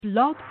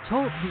Blog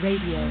Talk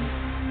Radio.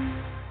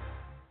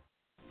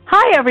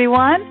 Hi,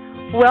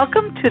 everyone.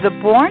 Welcome to the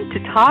Born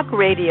to Talk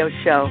radio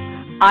show.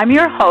 I'm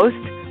your host,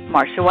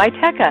 Marcia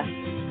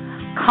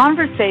Waiteka.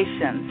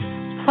 Conversations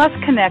plus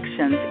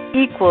connections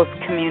equals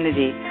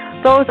community.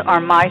 Those are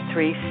my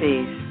 3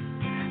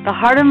 C's. The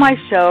heart of my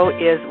show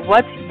is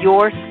what's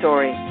your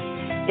story?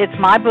 It's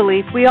my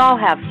belief we all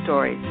have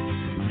stories.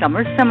 Some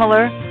are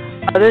similar,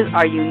 others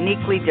are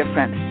uniquely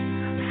different.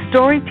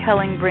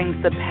 Storytelling brings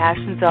the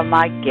passions of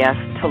my guests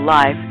to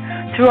life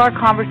through our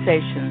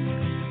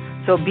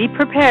conversations. So be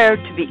prepared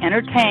to be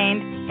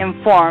entertained,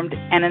 informed,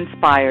 and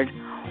inspired.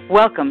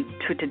 Welcome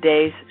to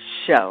today's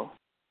show.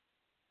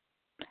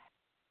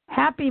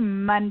 Happy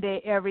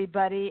Monday,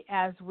 everybody,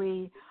 as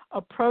we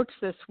approach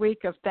this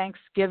week of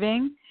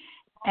Thanksgiving.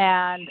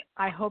 And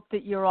I hope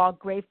that you're all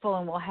grateful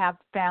and will have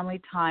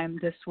family time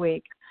this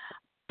week.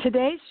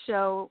 Today's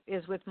show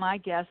is with my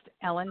guest,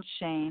 Ellen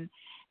Shane.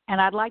 And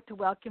I'd like to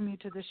welcome you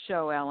to the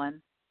show,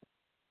 Ellen.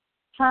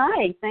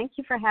 Hi, thank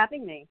you for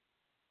having me.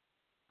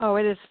 Oh,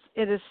 it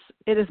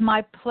is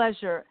my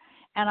pleasure,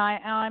 and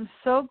I'm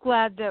so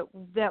glad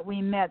that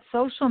we met.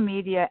 Social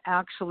media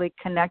actually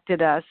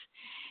connected us,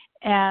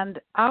 and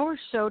our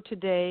show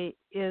today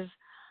is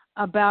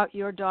about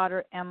your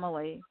daughter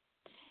Emily,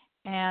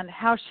 and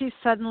how she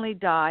suddenly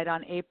died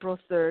on April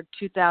 3rd,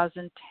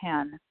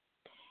 2010,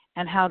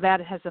 and how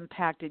that has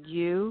impacted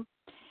you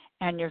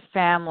and your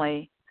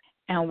family.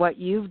 And what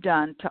you've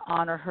done to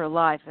honor her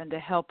life and to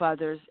help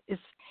others.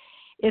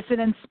 It's an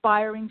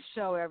inspiring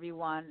show,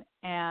 everyone,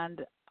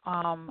 and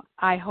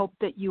I hope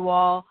that you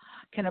all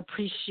can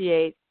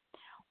appreciate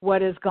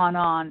what has gone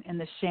on in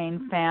the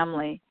Shane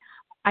family.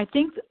 I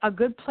think a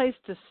good place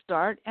to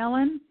start,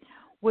 Ellen,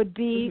 would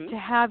be to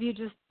have you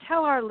just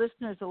tell our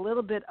listeners a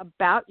little bit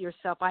about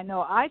yourself. I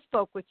know I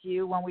spoke with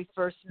you when we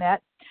first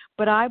met,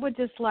 but I would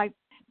just like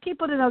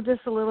people to know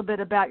just a little bit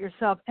about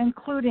yourself,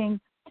 including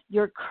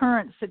your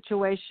current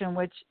situation,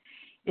 which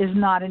is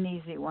not an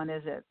easy one,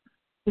 is it?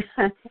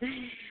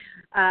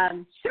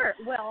 Sure.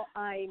 Well,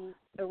 I'm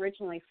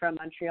originally from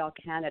Montreal,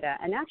 Canada,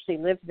 and actually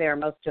lived there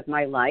most of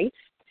my life.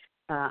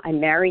 I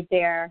married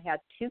there, had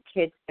 2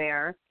 kids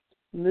there,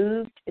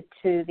 moved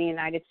to the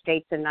United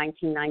States in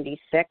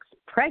 1996,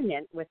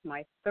 pregnant with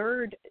my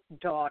third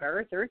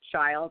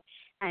child,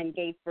 and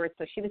gave birth.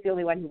 So she was the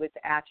only one who was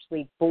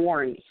actually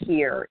born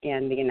here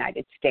in the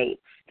United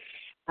States.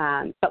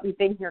 But we've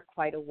been here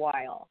quite a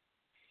while.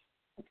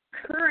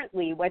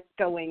 Currently, what's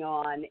going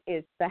on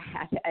is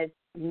that, as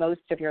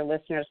most of your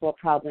listeners will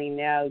probably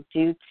know,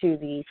 due to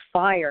the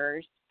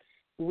fires,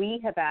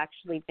 we had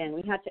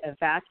to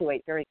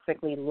evacuate very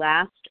quickly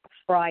last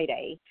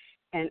Friday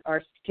and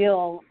are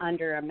still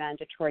under a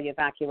mandatory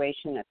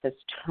evacuation at this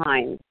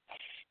time.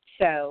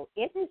 So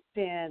it has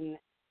been,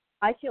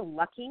 I feel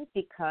lucky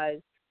because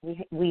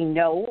we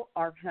know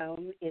our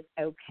home is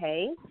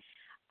okay,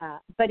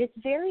 but it's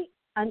very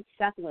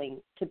unsettling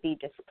to be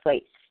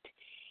displaced.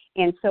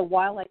 And so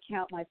while I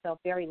count myself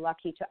very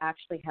lucky to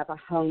actually have a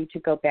home to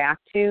go back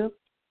to,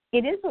 it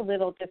is a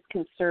little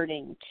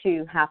disconcerting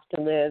to have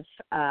to live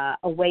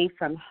away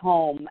from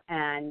home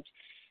and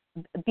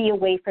be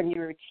away from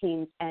your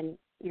routines and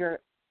your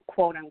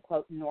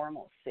quote-unquote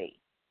normalcy.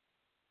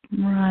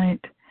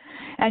 Right.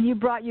 And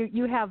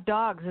you have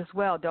dogs as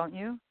well, don't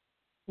you?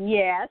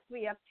 Yes,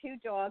 we have 2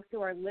 dogs who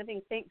are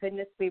living. Thank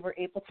goodness we were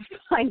able to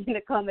find an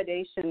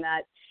accommodation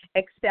that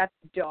accepts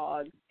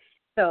dogs.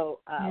 So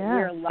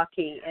we're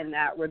lucky in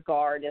that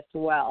regard as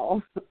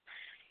well.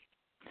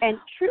 And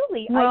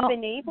truly, I've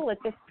been able at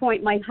this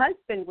point, my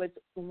husband was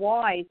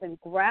wise and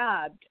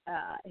grabbed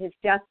his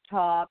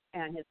desktop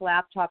and his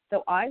laptop.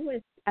 So I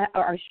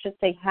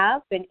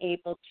have been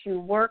able to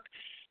work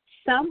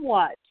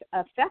somewhat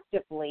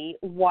effectively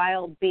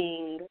while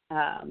being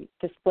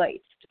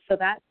displaced. So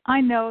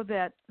I know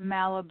that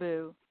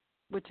Malibu,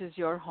 which is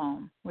your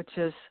home, which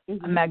is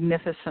a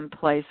magnificent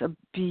place, a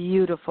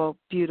beautiful,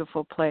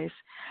 beautiful place,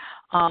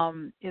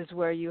 is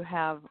where you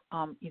have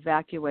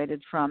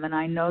evacuated from. And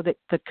I know that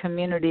the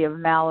community of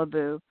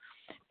Malibu,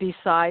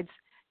 besides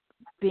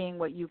being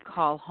what you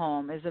call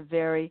home, is a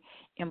very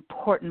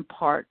important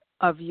part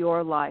of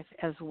your life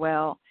as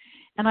well.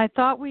 And I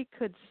thought we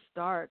could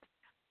start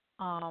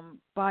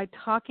by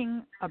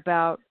talking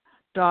about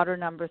daughter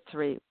number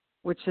 3,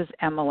 which is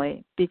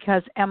Emily,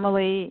 because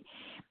Emily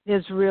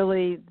is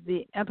really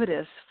the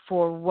impetus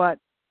for what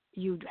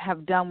you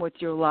have done with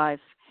your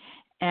life.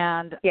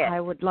 And I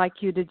would like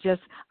you to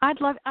I'd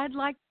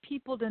like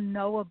people to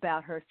know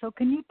about her. So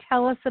can you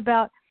tell us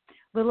about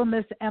little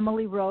Miss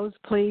Emily Rose,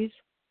 please?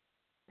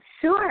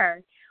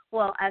 Sure.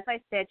 Well, as I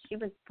said, she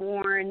was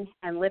born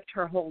and lived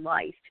her whole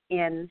life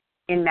in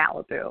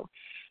Malibu.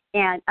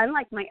 And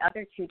unlike my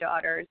other 2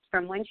 daughters,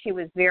 from when she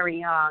was very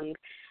young,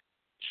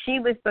 she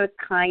was the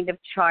kind of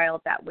child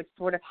that would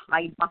sort of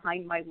hide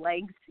behind my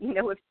legs. You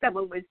know, if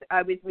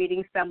I was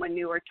meeting someone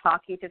new or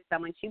talking to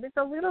someone, she was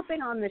a little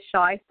bit on the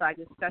shy side,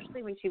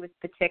 especially when she was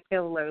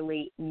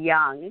particularly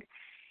young.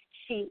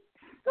 She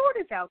sort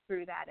of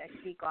outgrew that as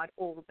she got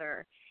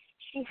older.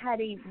 She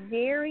had a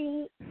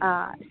very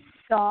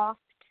soft,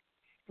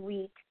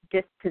 sweet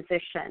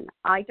disposition.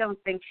 I don't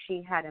think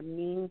she had a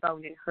mean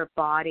bone in her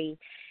body.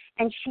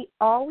 And she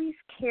always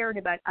cared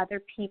about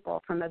other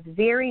people from a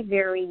very,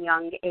 very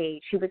young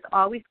age. She was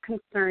always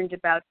concerned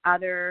about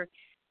others'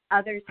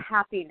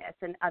 happiness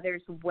and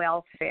others'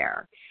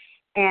 welfare.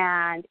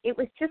 And it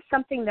was just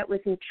something that was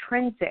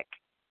intrinsic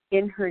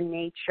in her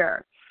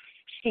nature.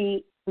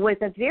 She was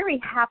a very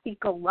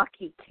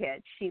happy-go-lucky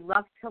kid. She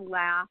loved to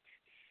laugh.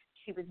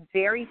 She was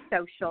very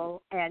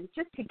social. And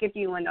just to give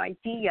you an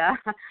idea,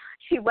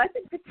 she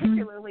wasn't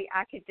particularly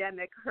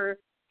academic. Her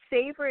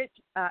favorite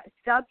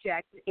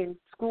subjects in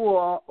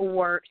school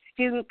were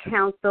student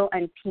council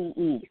and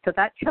PE. So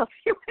that tells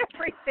you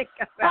everything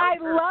about her.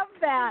 I love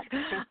that.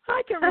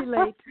 I can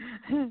relate.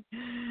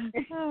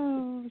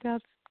 Oh,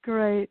 that's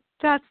great.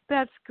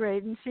 That's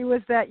great. And she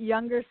was that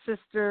younger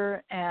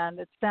sister, and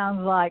it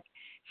sounds like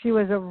she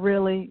was a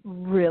really,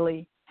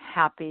 really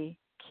happy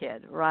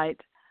kid, right?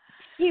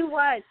 She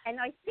was. And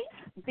I think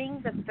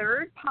being the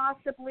third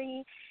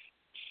possibly,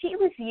 she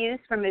was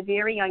used from a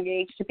very young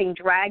age to being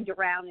dragged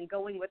around and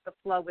going with the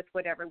flow with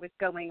whatever was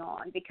going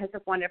on. Because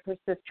if one of her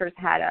sisters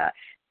had a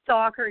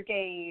soccer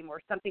game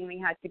or something we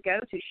had to go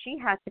to, she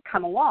had to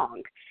come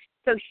along.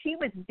 So she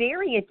was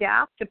very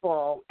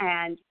adaptable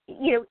and,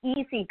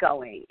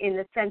 easygoing in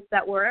the sense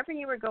that wherever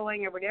you were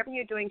going or whatever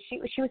you're doing, she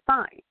was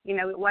fine.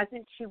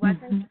 She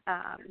wasn't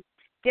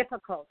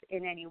difficult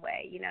in any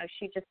way.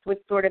 She just would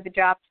sort of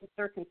adapt to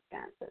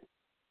circumstances.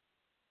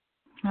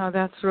 Oh,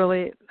 that's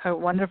really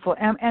wonderful,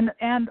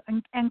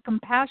 and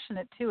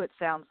compassionate too. It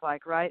sounds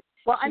like, right?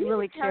 Well, she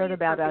really cared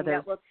about others.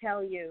 I'm going to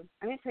tell you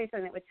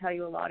something that would tell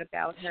you a lot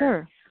about her.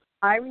 Sure.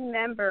 I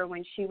remember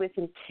when she was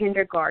in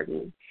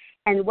kindergarten,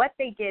 and what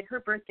they did. Her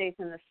birthday's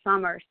in the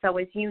summer, so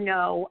as you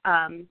know,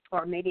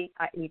 or maybe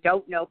you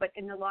don't know, but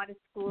in a lot of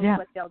schools,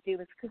 what they'll do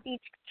is because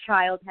each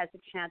child has a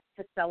chance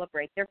to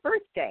celebrate their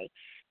birthday.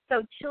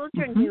 So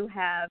children who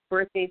have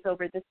birthdays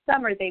over the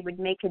summer, they would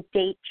make a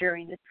date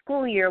during the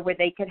school year where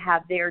they could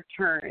have their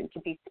turn to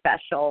be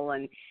special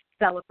and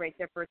celebrate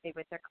their birthday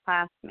with their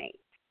classmates.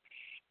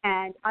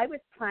 And I was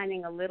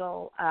planning a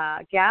little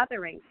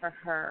gathering for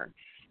her,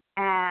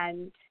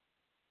 and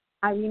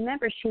I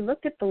remember she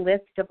looked at the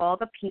list of all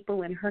the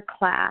people in her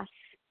class,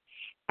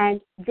 and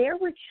there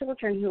were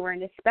children who were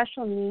in a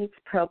special needs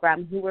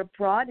program who were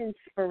brought in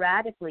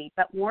sporadically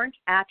but weren't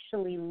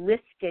actually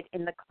listed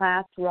in the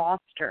class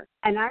roster.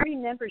 And I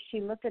remember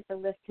she looked at the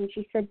list and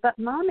she said, "But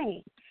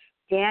Mommy,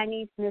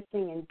 Danny's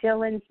missing and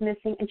Dylan's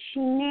missing." And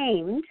she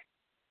named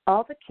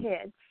all the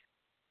kids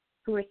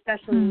who were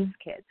special needs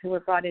kids who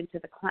were brought into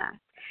the class.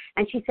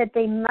 And she said,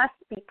 "They must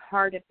be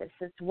part of this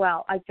as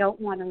well. I don't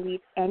want to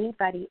leave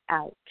anybody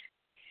out."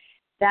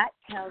 That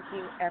tells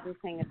you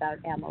everything about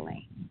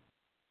Emily.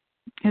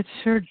 It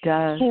sure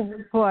does.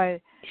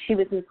 She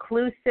was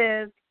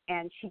inclusive,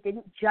 and she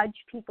didn't judge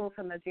people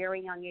from a very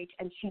young age,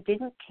 and she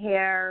didn't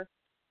care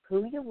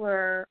who you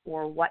were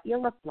or what you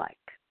looked like.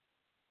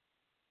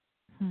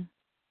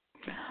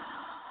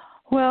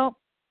 Well,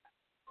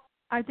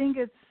 I think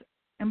it's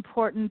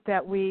important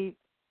that we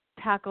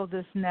tackle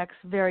this next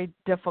very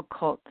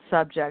difficult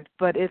subject,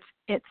 but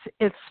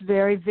it's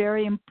very,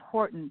 very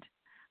important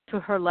to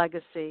her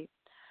legacy.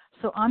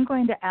 So I'm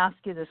going to ask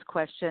you this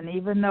question,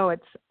 even though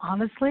it's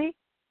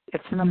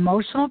an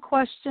emotional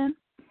question,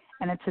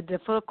 and it's a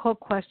difficult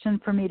question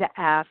for me to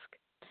ask.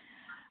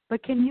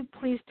 But can you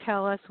please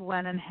tell us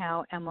when and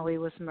how Emily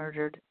was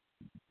murdered?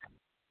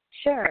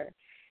 Sure.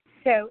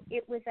 So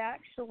it was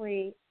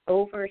actually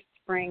over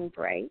spring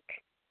break.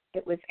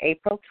 It was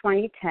April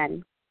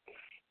 2010.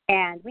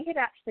 And we had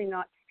actually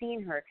not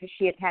seen her because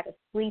she had a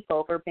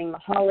sleepover. Being the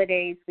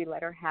holidays, we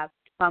let her have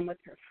fun with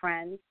her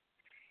friends.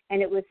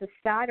 And it was a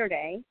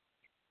Saturday.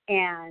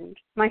 And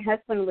my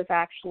husband was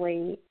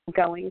actually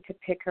going to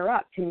pick her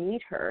up, to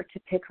meet her, to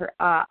pick her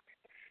up.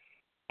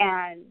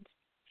 And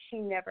she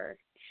never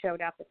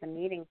showed up at the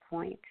meeting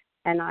point.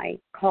 And I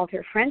called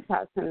her friend's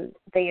house, and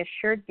they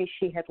assured me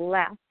she had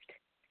left.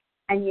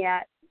 And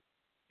yet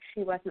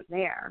she wasn't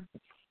there.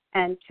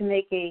 And to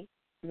make a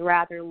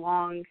rather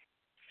long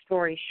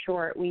story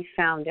short, we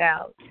found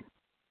out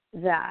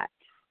that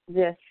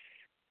this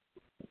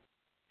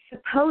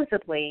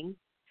supposedly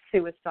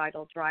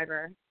suicidal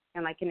driver,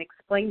 and I can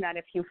explain that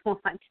if you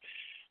want,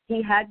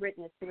 he had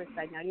written a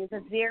suicide note. He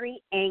was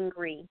very,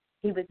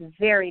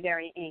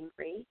 very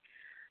angry.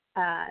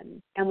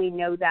 And we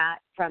know that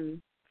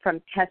from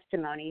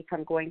testimony,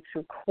 from going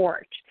through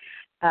court.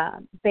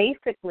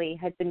 Basically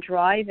had been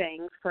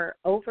driving for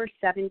over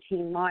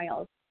 17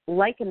 miles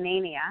like a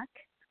maniac.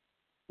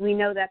 We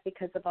know that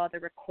because of all the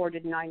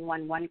recorded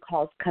 911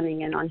 calls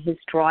coming in on his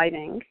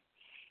driving,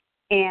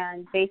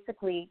 and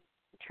basically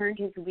turned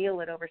his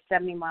wheel at over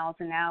 70 miles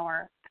an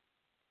hour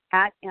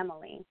at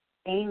Emily,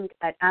 aimed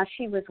at as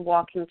she was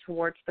walking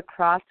towards the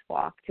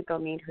crosswalk to go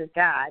meet her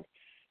dad,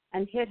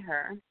 and hit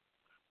her.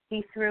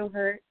 He threw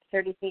her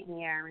 30 feet in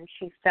the air, and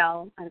she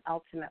fell and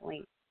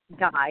ultimately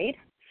died.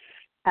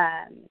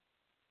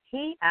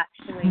 He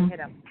actually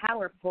hit a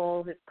power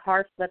pole. His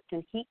car flipped,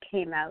 and he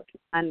came out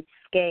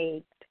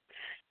unscathed.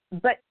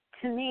 But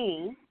to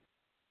me,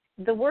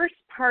 the worst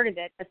part of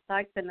it,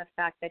 aside from the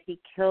fact that he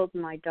killed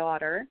my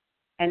daughter,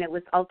 and it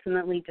was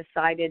ultimately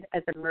decided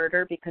as a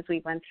murder because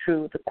we went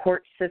through the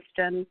court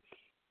system,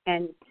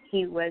 and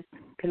he was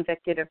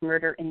convicted of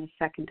murder in the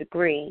second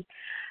degree.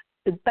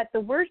 But the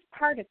worst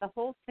part of the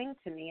whole thing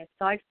to me,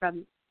 aside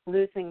from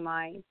losing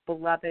my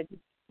beloved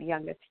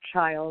youngest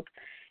child,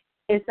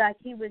 is that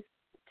he was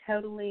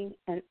totally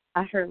and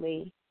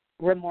utterly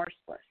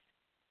remorseless.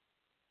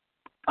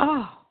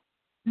 Oh,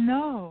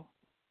 no.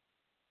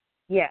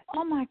 Yes.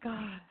 Oh, my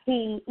God.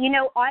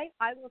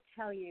 I will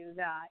tell you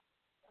that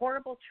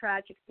horrible,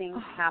 tragic things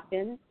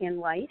happen in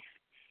life,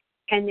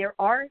 and there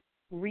are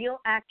real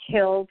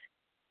killed,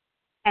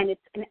 and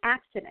it's an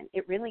accident.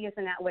 It really is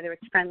whether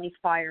it's friendly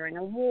fire in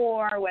a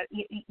war,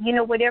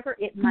 whatever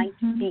it might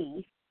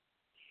be.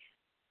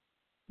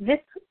 This,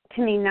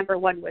 to me, number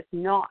one, was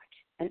not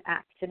an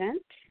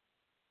accident.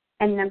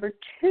 And number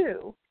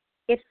two,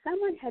 if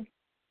someone had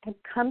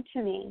come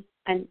to me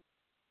and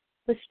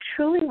was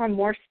truly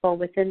remorseful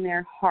within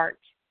their heart,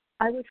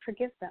 I would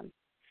forgive them.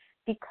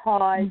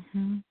 Because,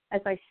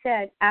 as I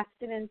said,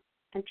 accidents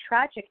and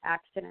tragic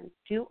accidents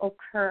do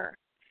occur.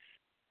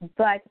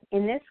 But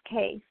in this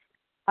case,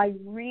 I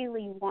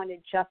really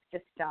wanted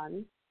justice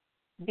done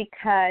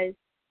because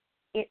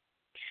it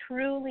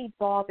truly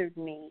bothered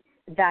me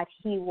that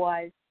he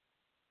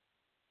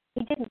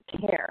didn't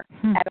care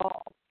at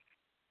all.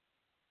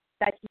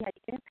 That he had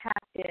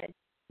impacted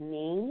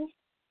me,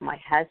 my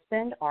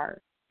husband, our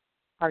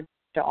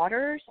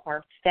daughters,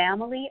 our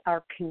family,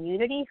 our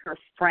community, her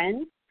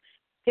friends.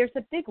 There's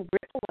a big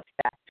ripple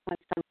effect when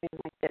something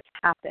like this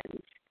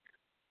happens.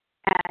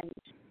 And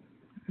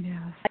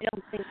yes. I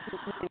don't think he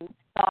even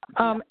thought.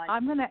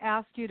 I'm going to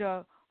ask you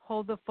to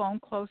hold the phone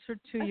closer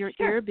to your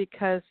sure. ear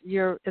because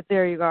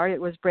there you are. It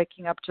was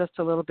breaking up just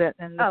a little bit,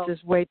 and this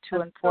is way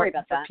too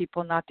important for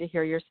people not to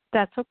hear your.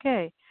 That's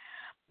okay.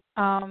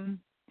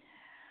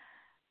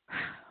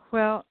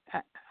 Well,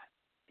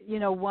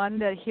 one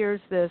that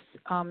hears this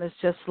is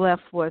just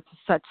left with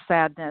such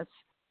sadness.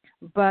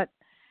 But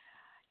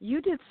you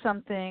did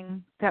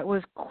something that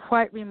was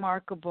quite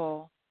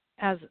remarkable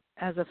as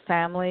a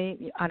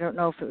family. I don't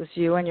know if it was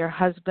you and your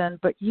husband,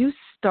 but you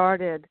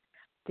started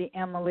the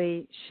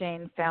Emily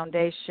Shane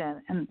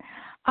Foundation. And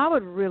I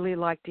would really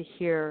like to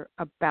hear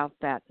about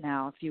that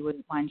now, if you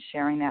wouldn't mind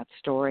sharing that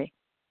story.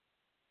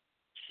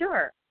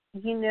 Sure.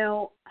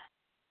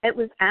 It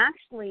was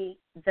actually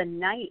the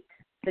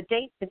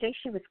day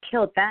she was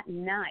killed, that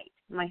night,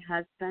 my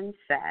husband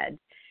said,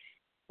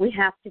 we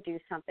have to do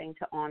something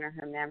to honor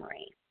her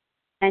memory.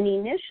 And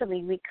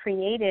initially we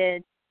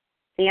created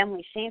the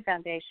Emily Shane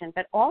Foundation,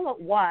 but all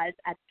it was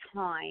at the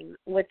time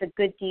was a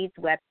good deeds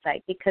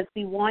website because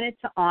we wanted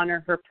to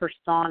honor her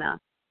persona.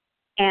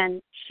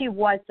 And she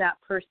was that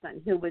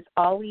person who was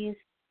always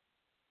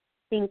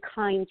being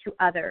kind to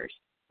others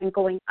and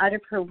going out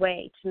of her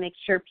way to make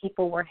sure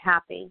people were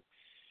happy.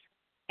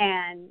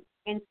 And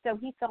so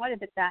he thought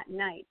of it that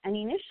night. And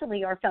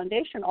initially our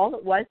foundation, all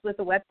it was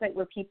a website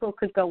where people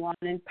could go on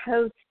and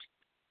post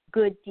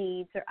good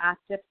deeds or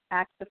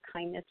acts of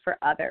kindness for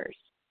others.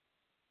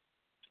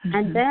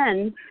 And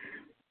then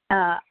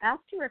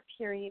after a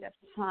period of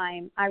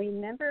time, I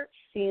remember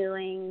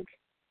feeling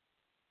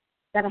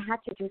that I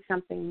had to do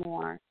something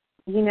more.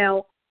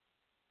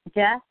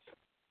 Death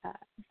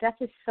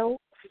is so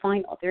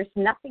final. There's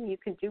nothing you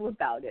can do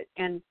about it.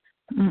 And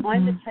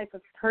I'm the type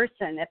of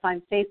person, if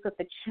I'm faced with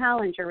a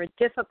challenge or a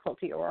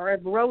difficulty or a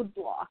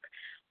roadblock,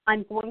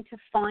 I'm going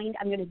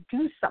to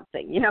do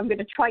something. I'm going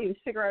to try and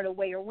figure out a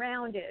way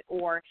around it,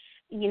 or,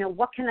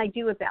 what can I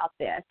do about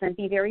this, and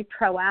be very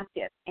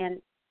proactive.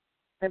 And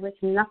there was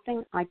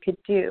nothing I could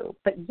do,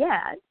 but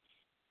yet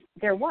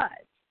there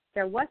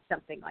was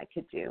something I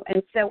could do.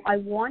 And so I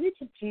wanted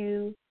to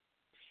do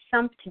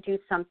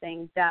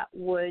something that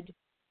would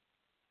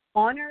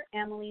honor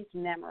Emily's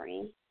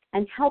memory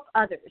and help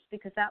others,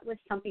 because that was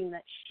something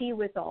that she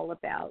was all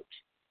about,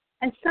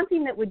 and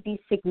something that would be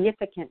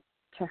significant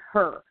to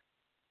her.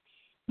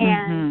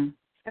 And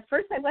at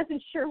first I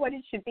wasn't sure what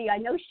it should be. I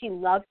know she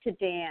loved to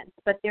dance,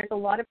 but there's a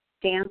lot of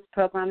dance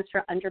programs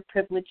for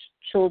underprivileged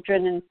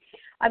children, and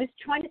I was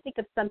trying to think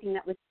of something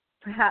that was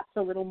perhaps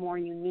a little more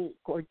unique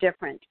or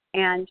different.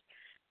 And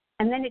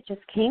then it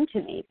just came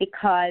to me,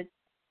 because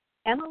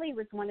Emily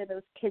was one of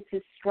those kids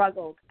who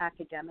struggled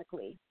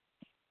academically.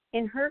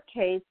 In her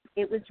case,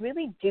 it was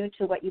really due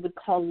to what you would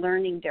call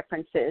learning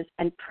differences,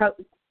 and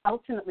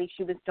ultimately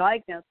she was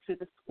diagnosed through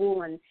the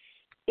school, and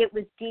it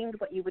was deemed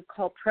what you would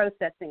call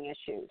processing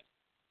issues.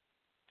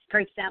 For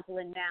example,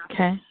 in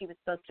math, she was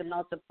supposed to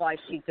multiply,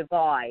 she'd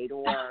divide,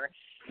 or,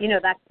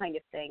 that kind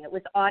of thing. It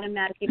was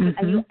automatic.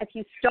 And if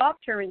you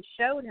stopped her and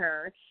showed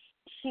her,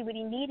 she would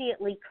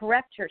immediately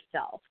correct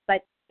herself,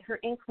 but her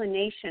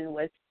inclination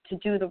was to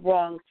do the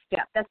wrong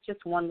step. That's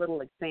just one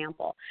little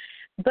example.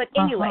 But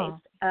anyways,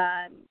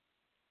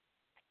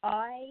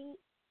 I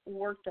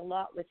worked a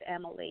lot with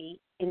Emily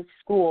in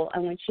school,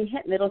 and when she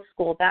hit middle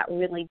school, that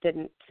really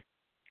didn't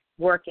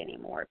work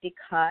anymore,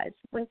 because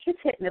when kids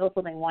hit middle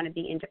school, they want to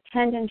be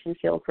independent and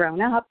feel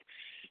grown up,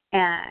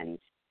 and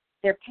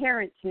their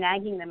parents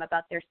nagging them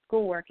about their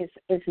schoolwork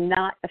is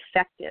not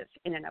effective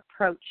in an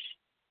approach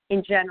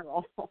in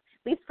general, at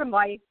least from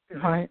my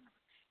experience. Right.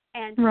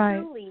 And right.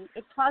 truly,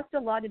 it caused a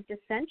lot of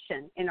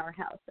dissension in our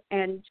house.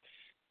 And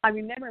I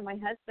remember my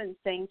husband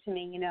saying to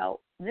me,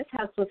 this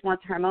house was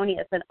once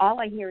harmonious, and all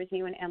I hear is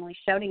you and Emily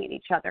shouting at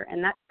each other,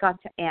 and that's got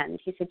to end.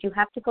 He said, you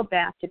have to go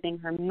back to being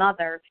her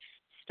mother,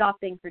 stop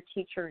being her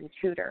teacher and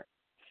tutor.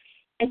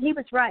 And he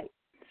was right.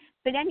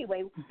 But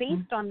anyway,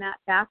 based on that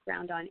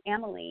background on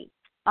Emily,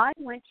 I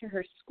went to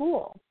her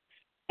school,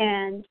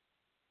 and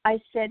I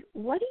said,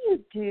 what do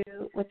you do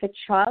with a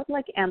child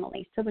like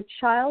Emily? So a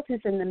child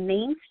who's in the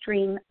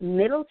mainstream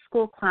middle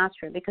school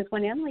classroom, because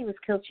when Emily was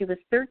killed, she was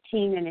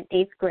 13 and in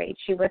 8th grade.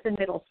 She was in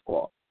middle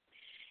school.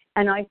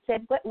 And I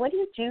said, what do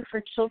you do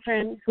for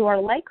children who are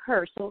like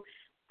her? So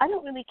I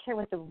don't really care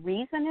what the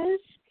reason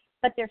is,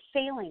 but they're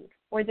failing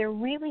or they're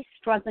really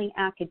struggling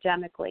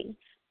academically.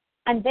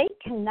 And they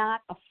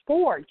cannot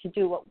afford to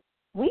do what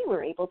we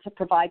were able to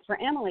provide for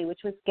Emily,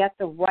 which was get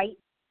the right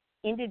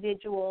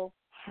individual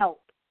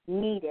help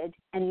needed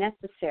and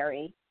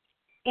necessary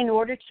in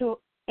order to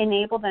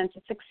enable them to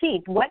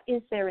succeed. What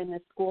is there in the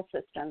school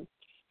system?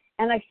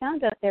 And I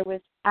found out there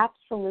was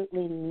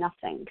absolutely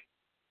nothing.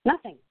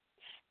 Nothing.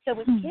 So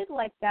a kid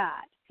like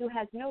that who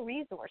has no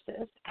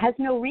resources, has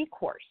no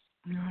recourse,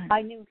 right.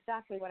 I knew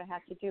exactly what I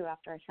had to do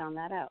after I found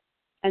that out.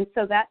 And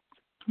so that's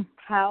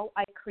how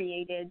I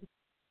created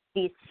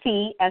the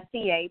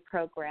CSEA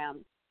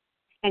program,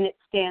 and it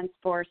stands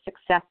for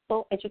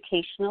Successful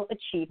Educational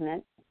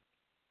Achievement.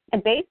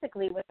 And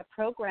basically what the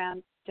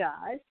program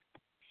does,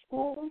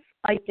 schools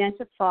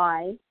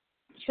identify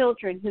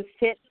children who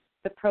fit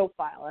the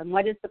profile. And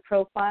what is the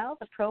profile?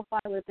 The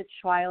profile is a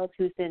child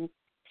who's in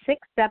 6th,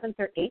 7th,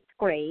 or 8th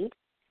grade,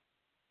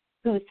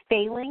 who's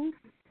failing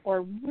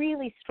or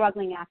really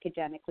struggling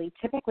academically.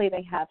 Typically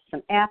they have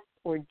some F's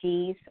or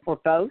D's or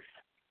both,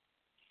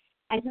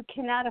 and who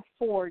cannot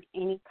afford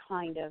any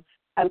kind of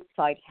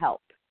outside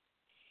help.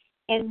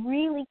 And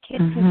really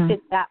kids who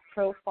fit that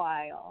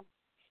profile,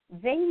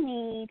 they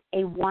need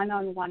a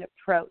one-on-one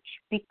approach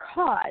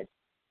because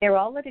they're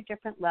all at a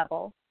different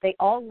level, they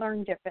all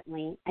learn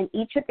differently, and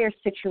each of their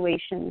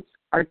situations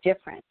are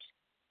different.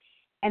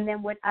 And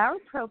then what our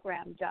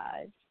program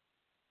does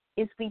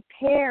is we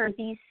pair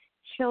these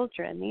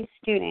children, these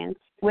students,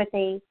 with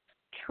a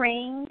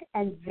trained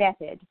and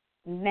vetted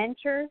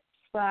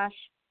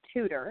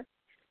mentor/tutor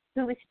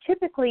who is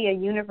typically a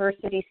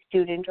university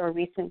student or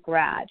recent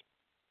grad.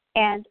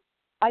 And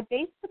I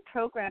based the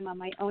program on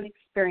my own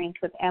experience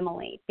with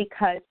Emily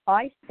because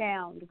I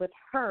found with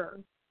her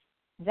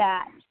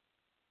that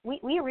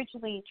we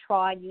originally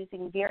tried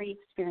using very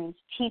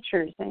experienced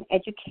teachers and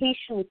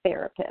education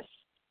therapists,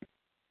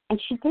 and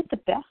she did the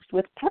best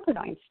with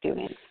Pepperdine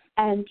students.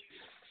 And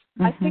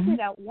I figured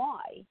out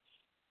why.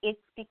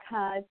 It's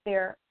because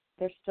they're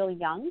still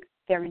young,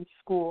 they're in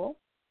school,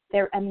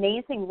 they're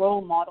amazing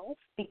role models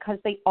because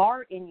they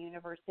are in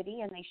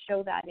university, and they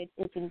show that it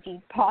is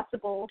indeed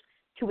possible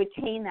to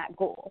attain that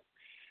goal.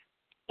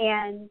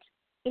 And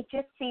it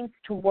just seems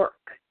to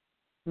work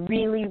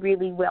really,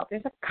 really well.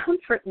 There's a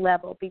comfort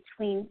level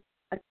between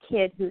a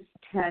kid who's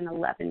 10,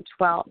 11,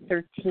 12,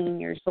 13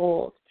 years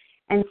old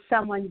and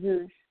someone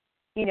who's,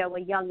 a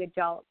young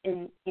adult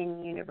in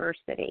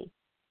university.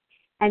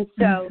 And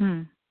so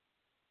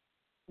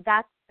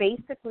that's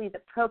basically the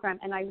program.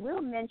 And I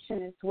will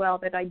mention as well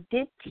that I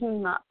did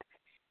team up a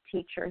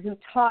teacher who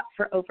taught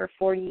for over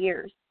 40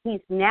 years.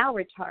 He's now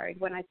retired.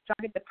 When I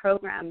started the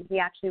program, he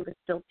actually was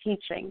still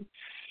teaching.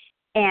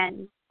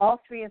 And all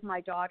 3 of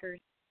my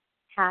daughters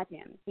had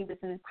him. He was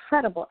an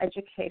incredible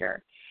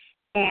educator.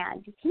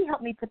 And he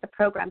helped me put the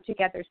program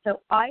together.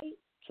 So I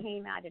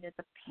came at it as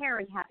a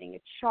parent having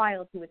a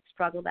child who had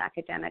struggled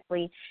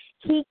academically.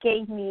 He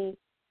gave me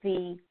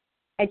the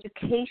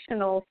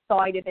educational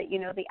side of it,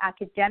 the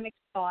academic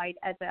side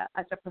as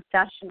a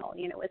professional,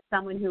 as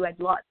someone who had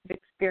lots of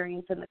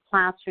experience in the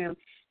classroom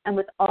and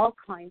with all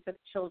kinds of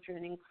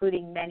children,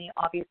 including many,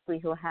 obviously,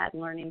 who had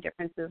learning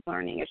differences,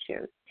 learning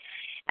issues.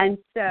 And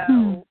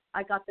so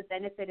I got the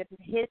benefit of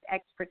his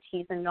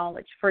expertise and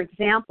knowledge. For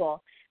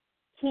example,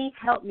 he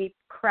helped me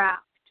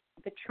craft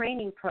the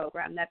training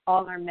program that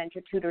all our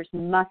mentor tutors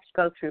must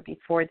go through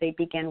before they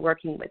begin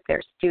working with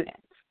their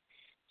students,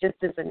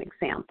 just as an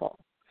example.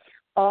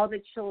 All the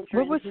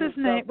children. What was his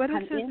name? What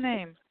is his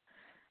name?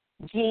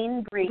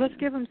 Gene Breen. Let's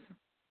give him.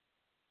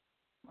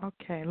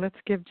 Let's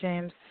give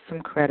James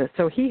some credit.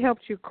 So he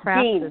helped you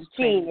craft this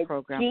training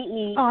program.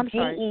 Gene.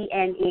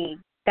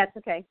 That's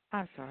okay.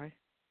 I'm sorry.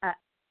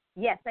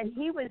 Yes, and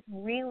he was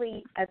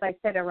really, as I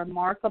said, a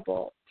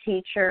remarkable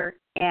teacher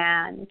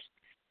and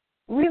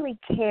really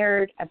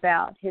cared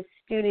about his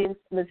students,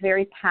 was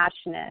very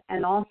passionate,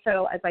 and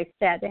also, as I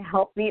said, it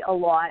helped me a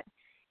lot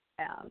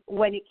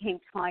when it came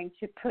time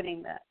to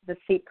putting the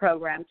C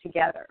program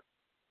together.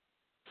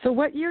 So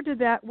what year did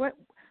that?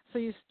 So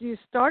you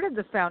started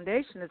the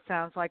foundation, it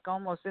sounds like,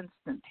 almost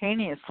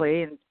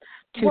instantaneously in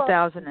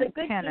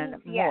 2010, and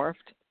it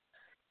morphed.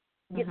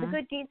 Yeah, the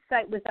Good Deeds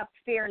site was up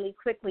fairly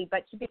quickly,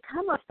 but to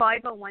become a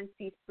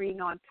 501c3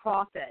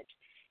 nonprofit,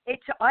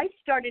 I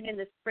started in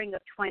the spring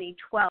of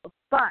 2012,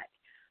 but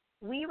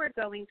we were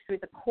going through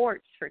the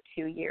courts for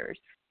 2 years.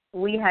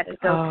 We had to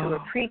go through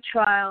a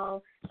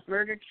pretrial,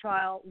 murder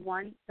trial.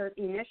 The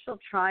initial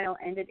trial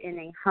ended in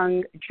a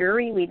hung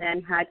jury. We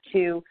then had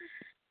to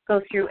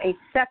go through a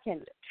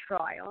second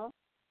trial.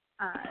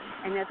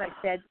 And as I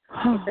said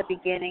at the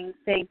beginning,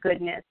 thank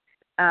goodness,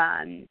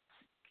 I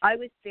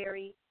was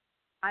very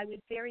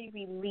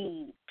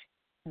relieved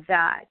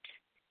that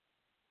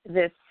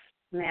this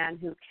man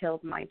who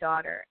killed my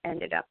daughter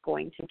ended up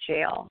going to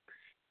jail,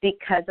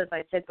 because, as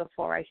I said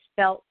before, I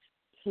felt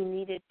he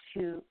needed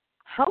to,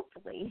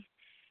 hopefully,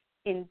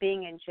 in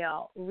being in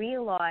jail,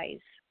 realize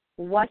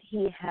what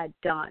he had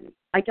done.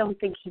 I don't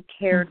think he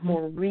cared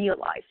or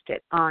realized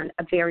it on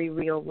a very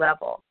real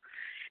level.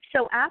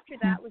 So after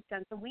that was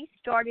done, I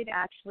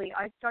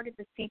started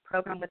the SEED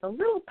program with a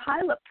little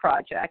pilot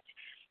project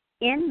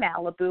in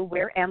Malibu,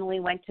 where Emily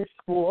went to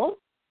school,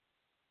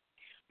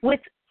 with,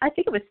 I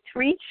think it was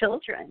 3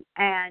 children.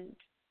 And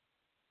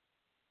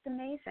it's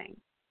amazing,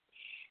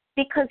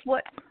 because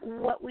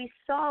what we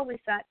saw was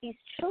that these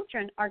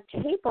children are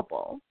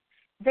capable.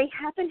 They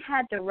haven't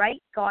had the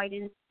right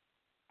guidance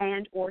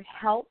and or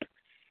help,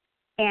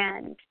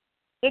 and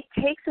it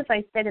takes, as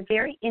I said, a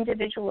very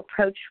individual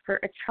approach for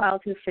a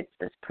child who fits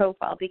this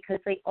profile, because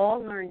they all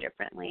learn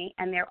differently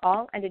and they're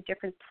all at a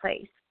different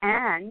place.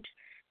 And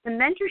the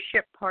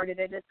mentorship part of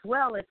it as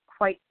well is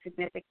quite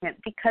significant,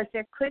 because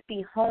there could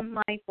be home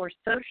life or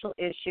social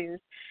issues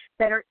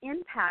that are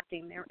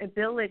impacting their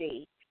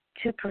ability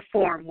to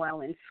perform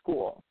well in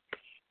school.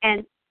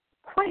 And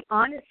quite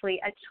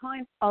honestly, at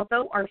times,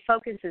 although our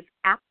focus is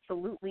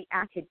absolutely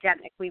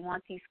academic, we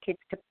want these kids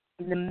to,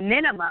 the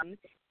minimum,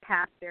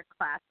 pass their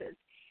classes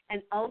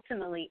and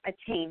ultimately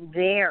attain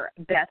their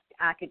best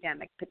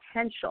academic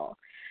potential.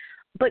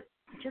 But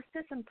just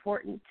as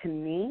important to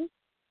me,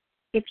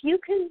 if you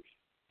can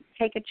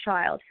take a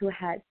child who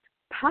has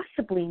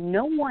possibly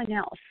no one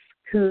else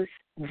who's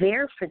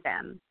there for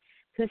them,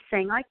 who's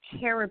saying, I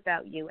care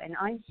about you and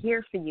I'm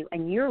here for you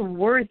and you're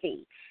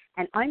worthy,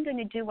 and I'm going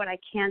to do what I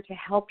can to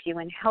help you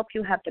and help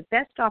you have the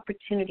best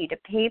opportunity to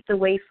pave the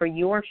way for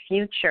your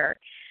future,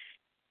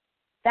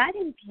 that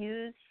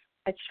imbues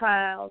a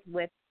child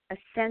with a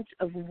sense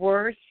of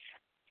worth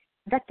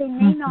that they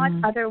may not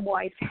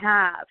otherwise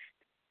have.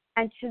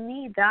 And to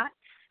me, that's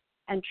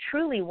and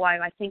truly why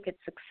I think it's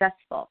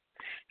successful,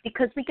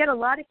 because we get a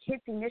lot of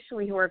kids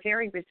initially who are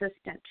very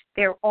resistant.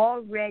 They're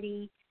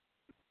already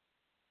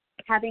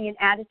having an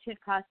attitude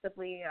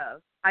possibly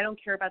of, I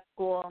don't care about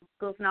school,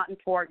 school's not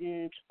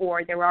important,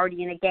 or they're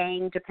already in a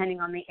gang, depending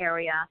on the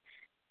area.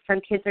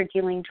 Some kids are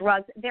dealing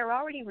drugs. They're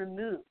already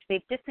removed.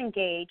 They've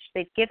disengaged.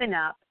 They've given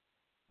up.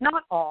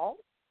 Not all,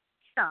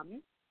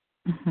 some,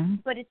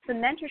 but it's the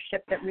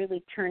mentorship that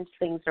really turns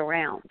things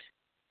around.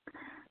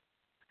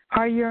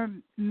 Are your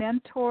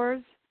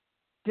mentors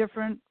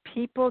different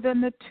people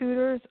than the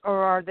tutors,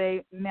 or are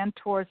they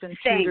mentors and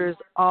tutors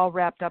all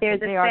wrapped up?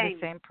 They are the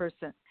same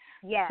person.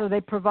 Yes. So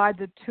they provide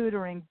the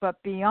tutoring,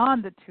 but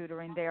beyond the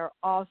tutoring, they are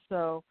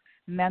also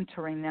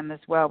mentoring them as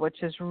well,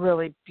 which is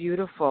really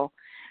beautiful.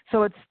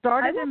 So it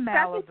started in Malibu.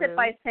 I will preface it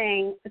by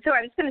saying, so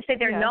I was going to say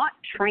they're not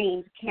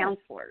trained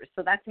counselors,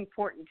 so that's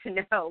important to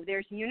know.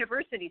 There's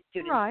university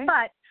students,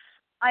 but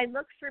I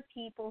look for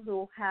people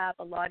who have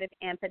a lot of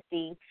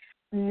empathy.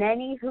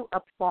 Many who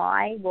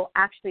apply will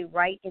actually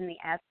write in the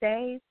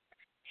essays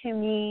to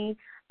me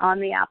on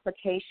the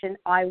application,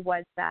 I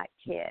was that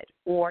kid.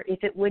 Or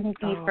if it wouldn't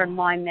be for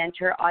my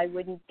mentor, I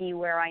wouldn't be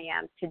where I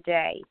am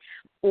today.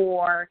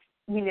 Or,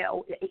 you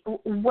know,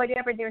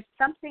 whatever. There's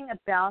something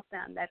about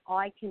them that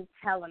I can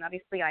tell, and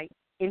obviously I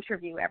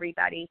interview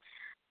everybody,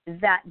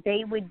 that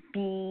they would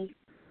be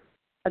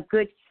a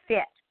good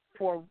fit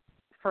for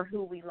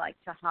who we like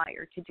to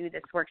hire to do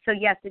this work. So,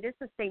 yes, it is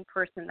the same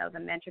person, though. The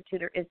mentor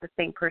tutor is the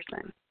same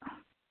person.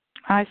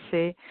 I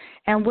see.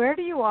 And where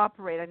do you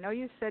operate? I know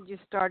you said you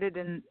started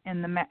in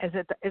the is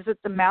it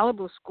the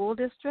Malibu School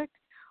District,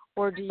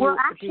 or do you? Well,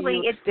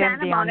 actually, it's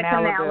Santa Monica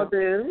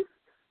Malibu.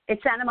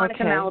 It's Santa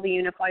Monica Malibu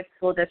Unified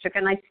School District,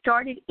 and I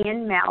started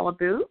in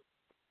Malibu,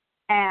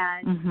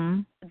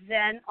 and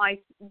then I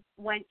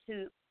went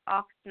to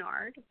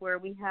Oxnard, where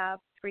we have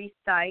 3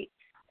 sites,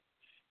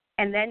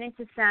 and then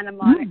into Santa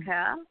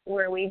Monica,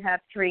 where we have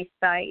 3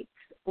 sites.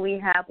 We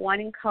have one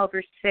in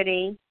Culver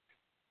City,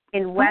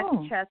 in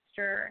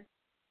Westchester,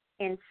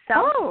 in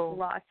South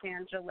Los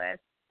Angeles,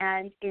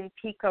 and in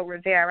Pico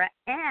Rivera,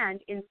 and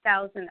in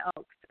Thousand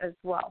Oaks as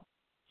well.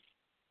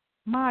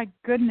 My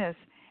goodness,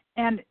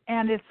 and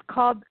it's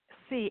called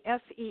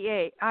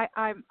SEA.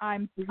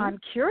 I'm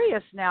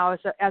curious now,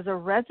 as a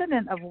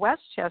resident of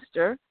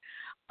Westchester.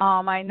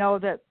 I know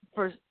that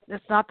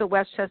it's not the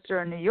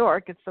Westchester in New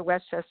York; it's the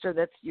Westchester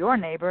that's your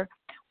neighbor.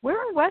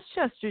 Where in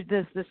Westchester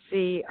does the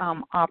SEA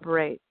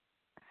operate?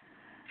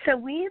 So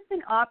we have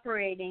been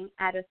operating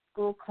at a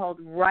school called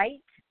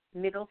Wright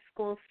Middle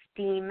School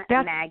STEAM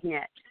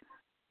Magnet.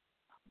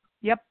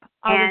 Yep,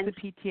 I was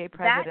the PTA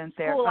president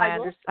there.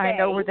 I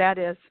know where that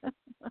is.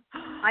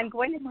 I'm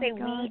going to say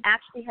we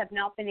actually have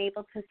not been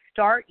able to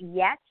start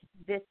yet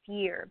this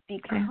year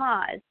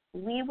because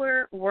we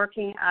were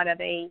working out of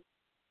a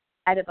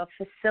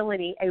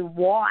facility, a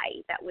Y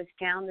that was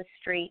down the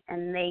street,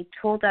 and they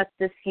told us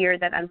this year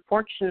that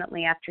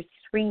unfortunately after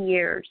 3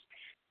 years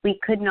we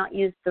could not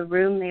use the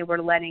room they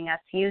were letting us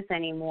use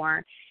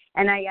anymore.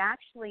 And I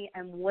actually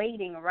am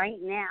waiting right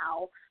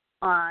now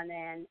on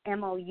an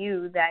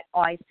MOU that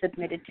I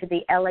submitted to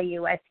the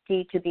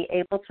LAUSD to be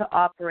able to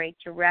operate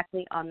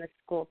directly on the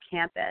school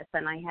campus,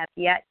 and I have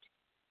yet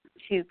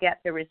to get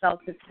the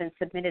results. It's been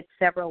submitted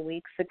several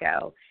weeks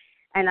ago,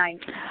 and I'm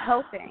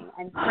hoping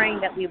and praying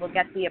that we will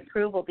get the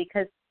approval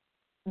because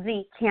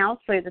the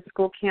counselor, the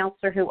school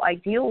counselor who I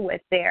deal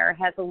with there,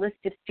 has a list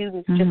of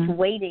students just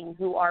waiting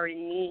who are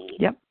in need.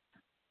 Yep.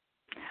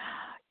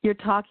 You're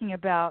talking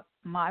about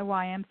my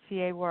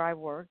YMCA where I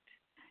worked.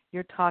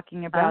 You're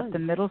talking about the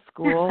middle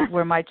school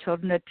where my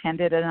children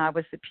attended and I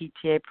was the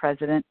PTA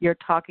president. You're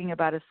talking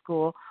about a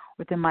school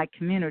within my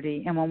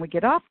community. And when we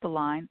get off the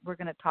line, we're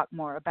going to talk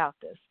more about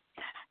this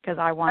because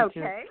I want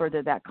to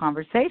further that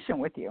conversation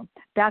with you.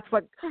 That's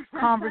what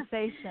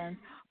conversation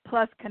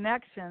plus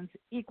connections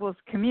equals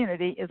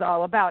community is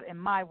all about in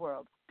my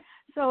world.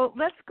 So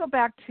let's go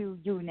back to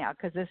you now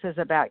because this is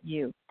about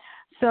you.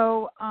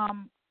 So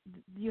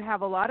you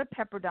have a lot of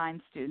Pepperdine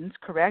students,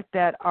 correct,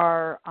 that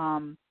are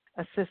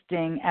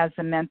assisting as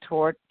a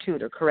mentor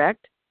tutor,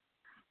 correct?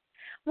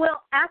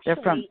 Well,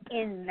 actually,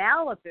 in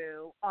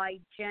Malibu, I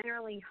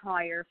generally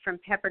hire from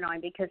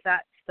Pepperdine because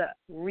that's the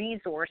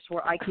resource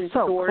where I can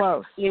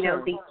source,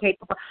 the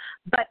capable.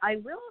 But I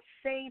will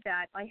say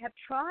that I have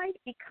tried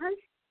because,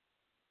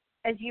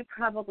 as you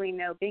probably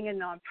know, being a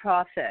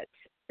nonprofit,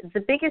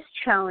 the biggest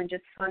challenge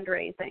is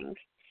fundraising.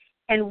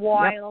 And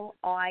while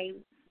I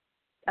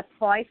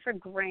apply for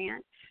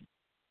grants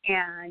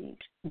and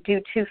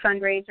do 2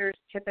 fundraisers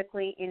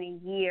typically in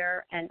a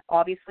year and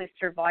obviously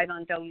survive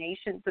on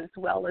donations as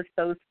well as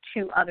those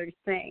 2 other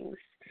things,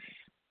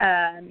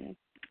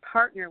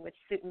 partner with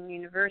certain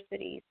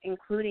universities,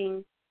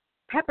 including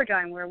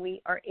Pepperdine, where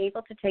we are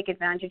able to take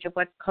advantage of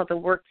what's called a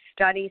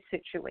work-study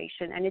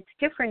situation. And it's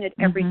different at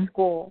every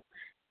school,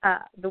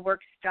 the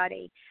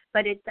work-study,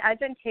 but it's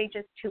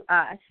advantageous to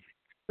us.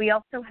 We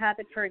also have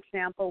it, for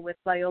example, with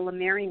Loyola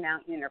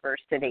Marymount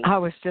University. I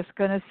was just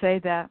going to say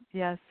that.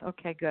 Yes.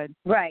 Okay, good.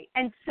 Right.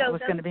 And so that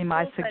was going to be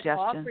my suggestion.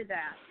 Offer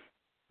that,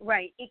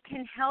 right. It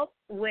can help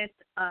with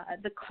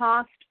the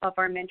cost of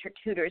our mentor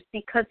tutors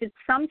because at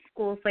some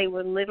schools they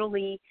will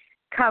literally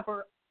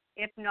cover,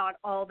 if not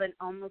all, then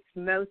almost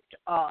most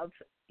of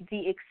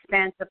the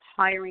expense of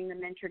hiring the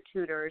mentor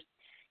tutors,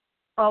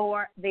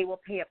 or they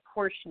will pay a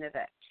portion of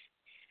it.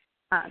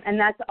 And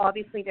that's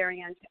obviously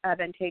very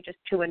advantageous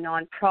to a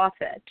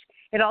nonprofit.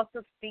 It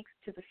also speaks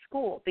to the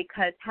school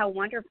because how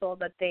wonderful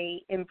that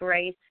they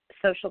embrace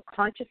social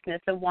consciousness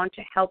and want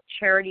to help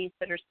charities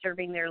that are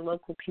serving their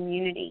local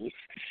communities.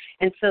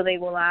 And so they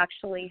will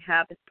actually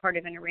have, as part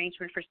of an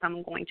arrangement for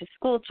someone going to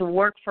school, to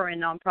work for a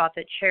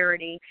nonprofit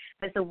charity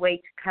as a way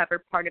to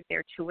cover part of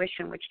their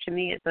tuition, which to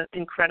me is an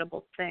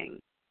incredible thing.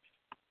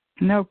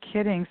 No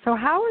kidding. So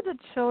how are the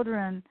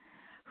children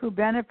who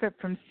benefit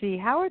from C,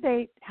 how are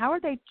they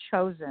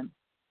chosen?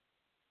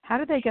 How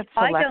do they get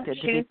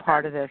selected to be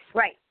part of this?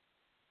 Right.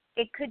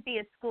 It could be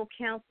a school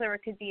counselor.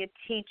 It could be a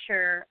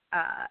teacher.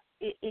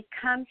 It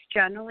comes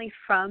generally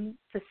from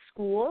the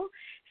school.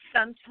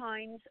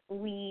 Sometimes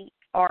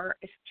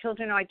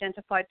children are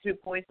identified through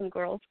Boys and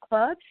Girls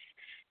Clubs.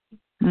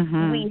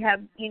 We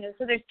have,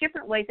 so there's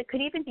different ways. It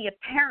could even be a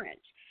parent.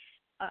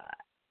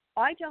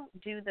 I don't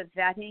do the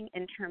vetting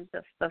in terms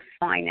of the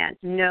finance,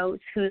 knows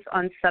who's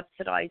on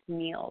subsidized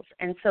meals.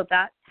 And so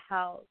that's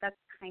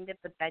kind of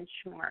the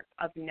benchmark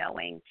of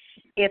knowing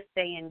if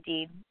they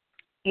indeed,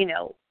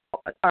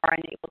 are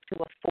unable to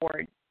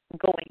afford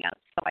going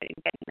outside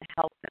and getting the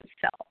help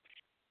themselves.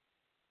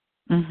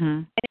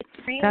 And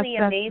it's really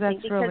amazing that's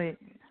because really,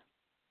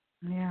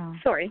 yeah.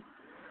 Sorry.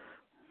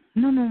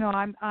 No.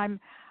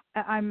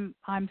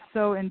 I'm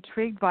so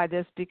intrigued by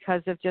this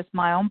because of just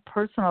my own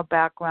personal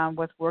background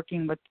with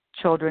working with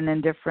children in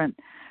different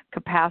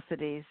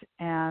capacities.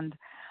 And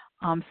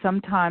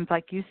sometimes,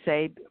 like you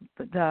say,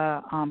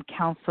 the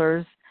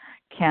counselors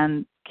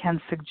can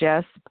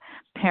suggest,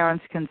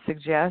 parents can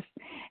suggest,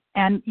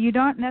 and you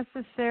don't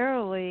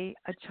necessarily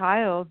a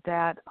child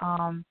that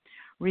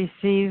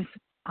receives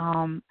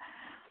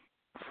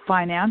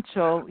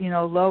financial,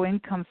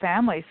 low-income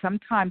families.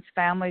 Sometimes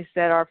families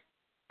that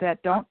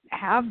don't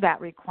have that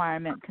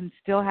requirement can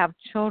still have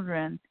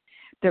children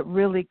that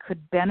really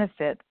could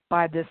benefit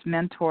by this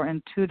mentor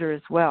and tutor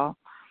as well.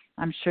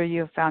 I'm sure you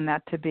have found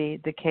that to be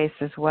the case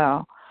as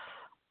well.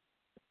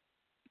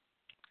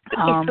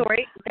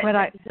 Sorry, who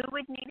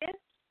would need it?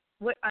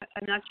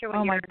 I'm not sure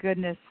what my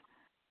goodness.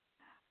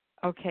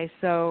 Okay,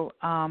 so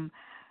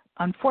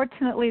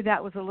unfortunately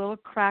that was a little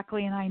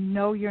crackly, and I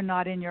know you're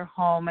not in your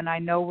home, and I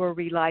know we're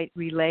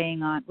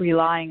relying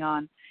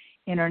on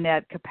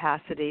internet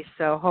capacity.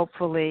 So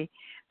hopefully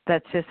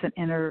that's just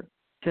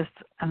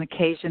an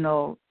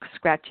occasional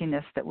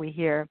scratchiness that we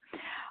hear.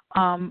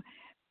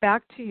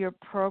 Back to your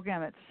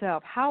program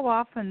itself. How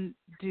often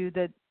do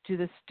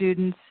the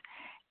students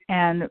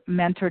and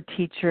mentor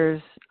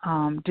teachers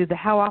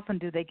how often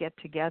do they get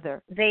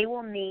together? They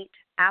will meet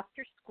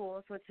after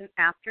school, so it's an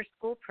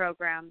after-school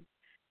program,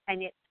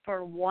 and it's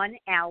for 1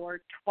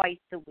 hour twice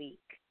a week.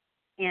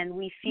 And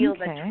we feel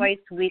that twice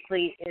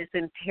weekly is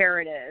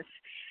imperative.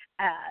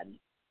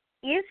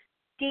 If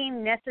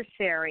deemed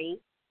necessary,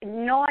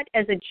 not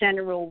as a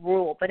general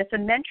rule, but if a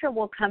mentor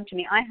will come to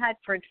me, I had,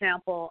 for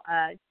example,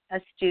 a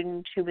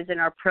student who was in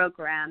our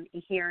program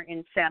here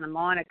in Santa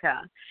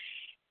Monica,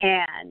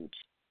 and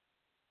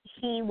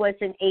he was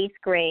in 8th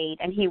grade,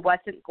 and he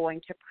wasn't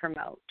going to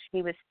promote.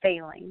 He was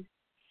failing.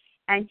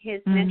 And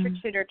his mentor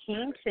tutor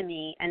came to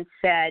me and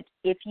said,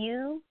 if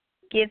you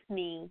give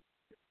me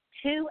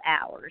 2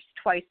 hours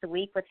twice a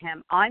week with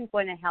him, I'm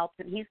going to help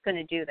him. He's going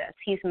to do this.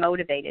 He's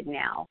motivated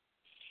now.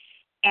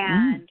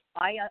 And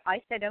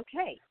I said,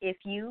 okay, if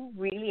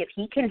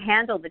he can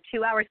handle the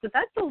 2 hours, because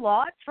that's a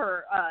lot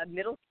for a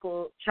middle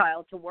school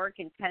child to work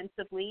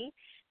intensively.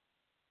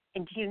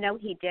 And do you know,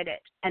 he did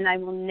it. And I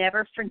will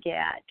never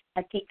forget,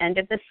 at the end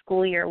of the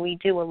school year, we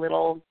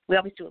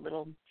always do a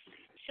little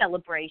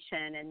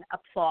celebration and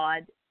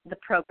applaud the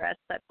progress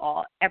that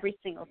every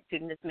single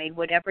student has made,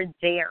 whatever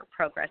their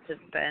progress has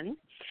been.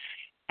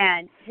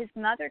 And his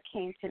mother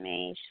came to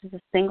me. She's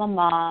a single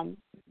mom,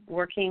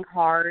 working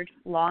hard,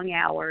 long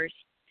hours,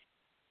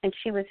 and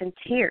she was in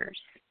tears.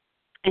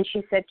 And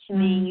she said to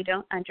me, you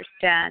don't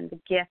understand the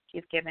gift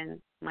you've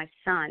given my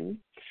son,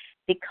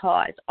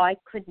 because I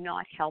could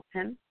not help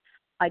him.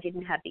 I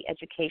didn't have the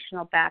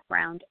educational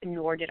background,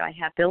 nor did I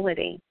have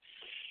ability.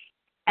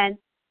 And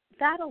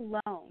that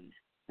alone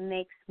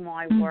makes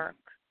my work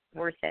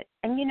worth it.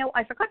 And,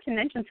 I forgot to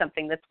mention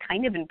something that's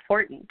kind of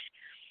important,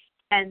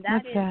 and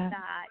that is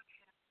that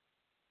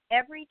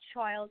every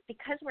child,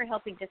 because we're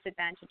helping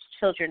disadvantaged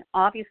children,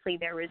 obviously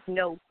there is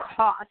no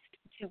cost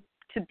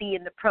to be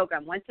in the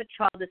program. Once a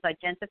child is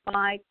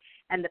identified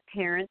and the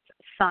parents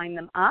sign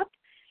them up,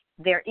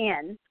 they're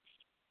in.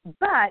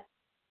 But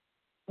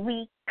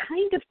we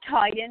kind of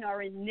tied in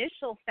our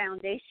initial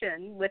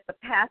foundation with the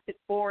Pass It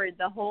Forward,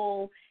 the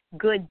whole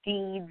good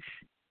deeds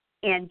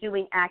and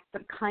doing acts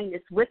of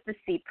kindness with the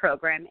SEED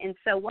program. And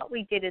so what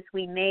we did is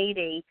we made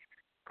a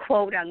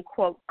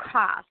quote-unquote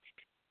cost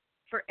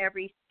for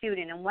every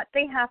student. And what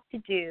they have to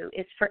do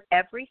is, for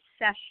every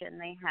session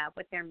they have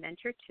with their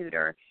mentor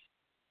tutor,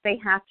 they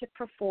have to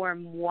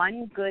perform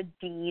one good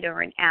deed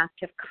or an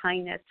act of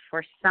kindness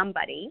for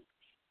somebody,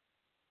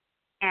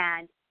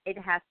 and it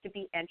has to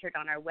be entered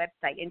on our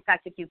website. In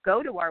fact, if you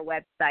go to our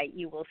website,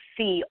 you will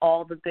see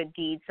all the good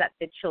deeds that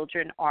the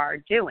children are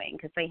doing,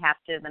 because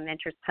the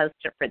mentors post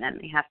it for them.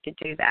 They have to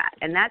do that.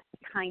 And that's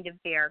kind of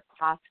their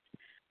cost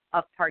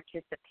of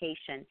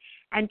participation.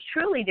 And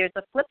truly, there's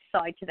a flip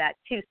side to that,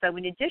 too. So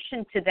in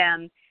addition to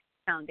them,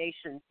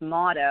 Foundation's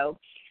motto,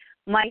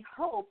 my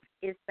hope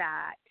is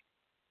that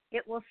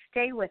it will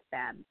stay with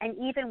them. And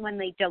even when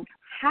they don't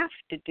have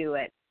to do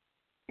it,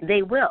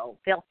 they will.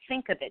 They'll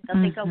think of it.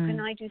 They'll think, can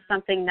I do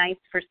something nice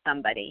for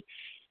somebody?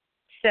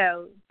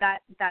 So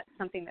that's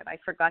something that I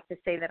forgot to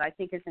say that I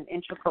think is an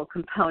integral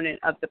component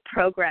of the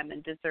program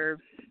and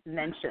deserves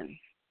mention.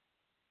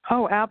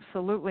 Oh,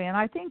 absolutely. And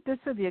I think this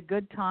would be a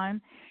good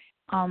time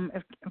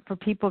for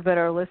people that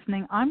are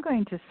listening. I'm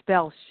going to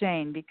spell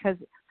Shane, because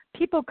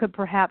people could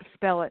perhaps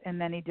spell it in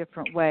many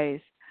different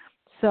ways.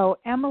 So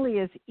Emily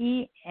is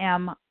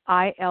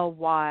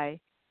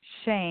Emily.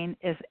 Shane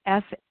is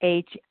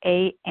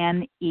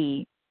Shane,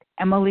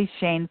 Emily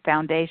Shane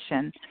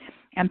Foundation.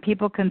 And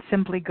people can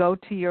simply go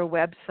to your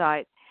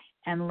website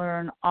and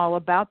learn all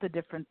about the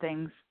different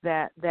things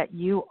that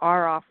you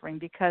are offering,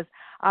 because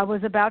I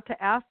was about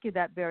to ask you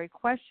that very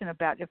question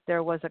about if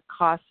there was a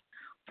cost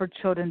for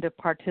children to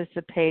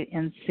participate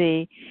in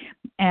C.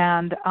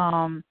 And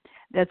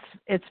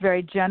it's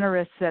very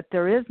generous that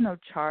there is no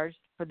charge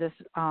for this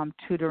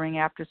tutoring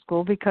after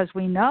school, because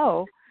we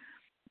know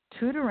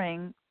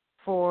tutoring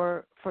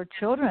for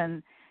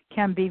children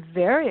can be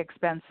very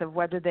expensive,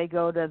 whether they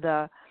go to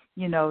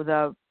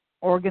the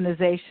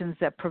organizations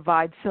that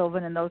provide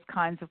Sylvan and those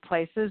kinds of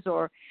places,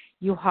 or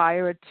you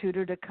hire a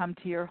tutor to come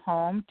to your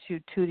home to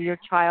tutor your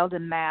child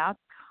in math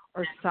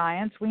or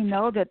science. We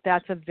know that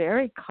that's a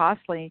very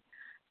costly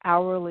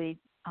hourly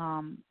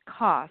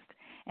cost.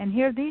 And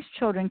here these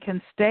children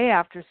can stay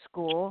after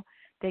school.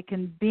 They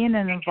can be in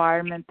an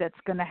environment that's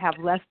going to have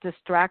less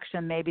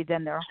distraction maybe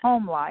than their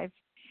home life,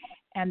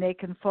 and they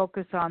can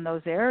focus on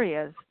those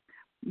areas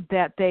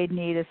that they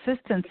need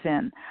assistance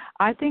in.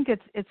 I think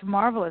it's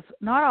marvelous.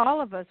 Not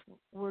all of us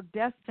were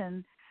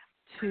destined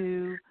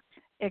to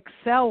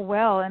excel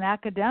well in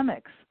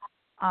academics.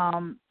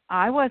 I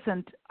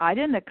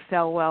didn't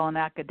excel well in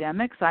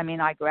academics. I mean,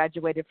 I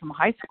graduated from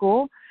high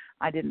school.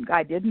 I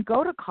didn't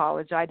go to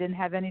college. I didn't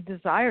have any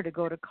desire to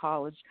go to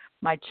college.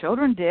 My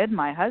children did,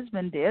 my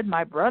husband did,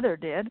 my brother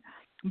did.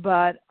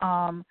 But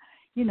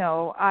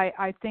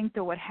I think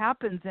that what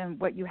happens, and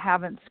what you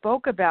haven't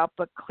spoke about,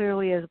 but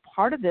clearly as a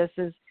part of this,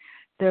 is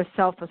their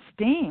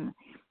self-esteem.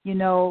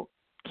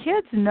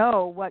 Kids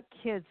know what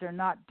kids are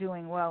not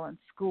doing well in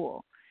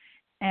school.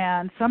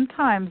 And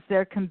sometimes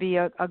there can be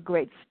a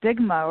great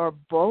stigma or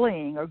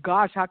bullying or,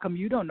 gosh, how come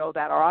you don't know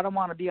that? Or I don't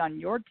want to be on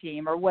your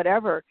team or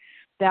whatever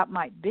that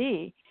might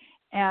be.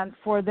 And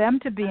for them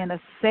to be in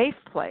a safe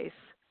place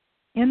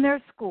in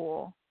their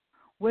school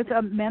with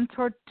a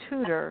mentor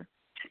tutor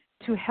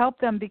to help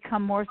them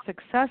become more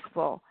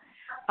successful,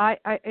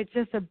 it's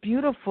just a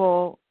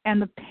beautiful,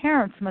 and the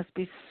parents must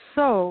be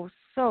so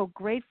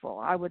grateful,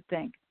 I would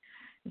think.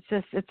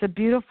 It's a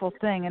beautiful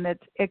thing, and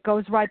it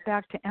goes right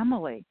back to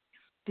Emily,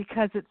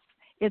 because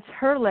it's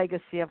her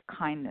legacy of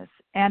kindness,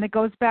 and it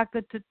goes back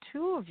to the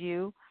two of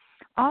you,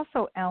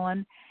 also,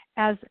 Ellen,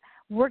 as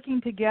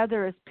working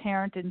together as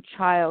parent and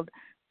child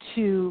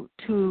to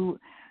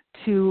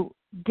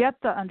get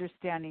the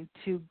understanding,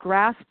 to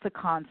grasp the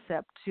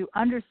concept, to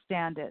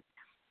understand it.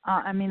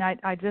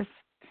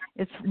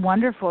 It's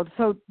wonderful.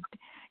 So,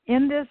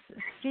 in this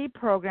C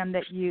program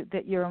that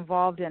you're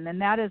involved in,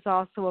 and that is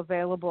also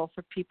available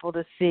for people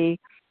to see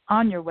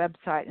on your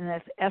website, and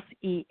that's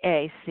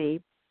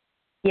SEAC.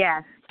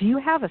 Yes. Do you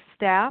have a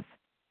staff?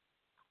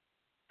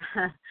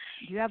 Do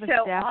you have a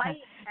staff?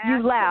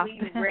 You laughed.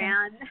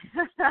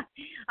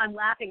 I'm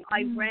laughing.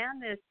 I ran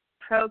this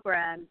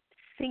program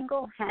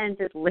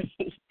single-handedly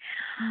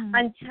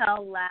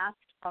until last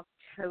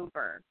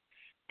October.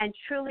 And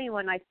truly,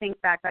 when I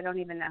think back, I don't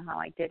even know how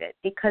I did it,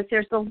 because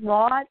there's a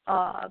lot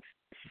of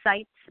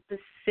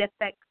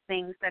site-specific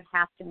things that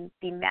have to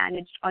be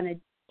managed on a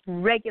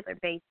regular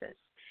basis.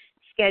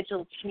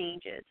 Schedule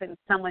changes and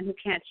someone who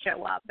can't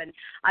show up. And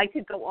I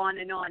could go on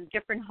and on.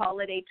 Different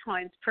holiday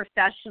times,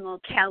 professional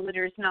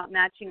calendars not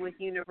matching with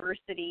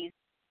universities,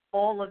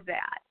 all of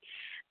that.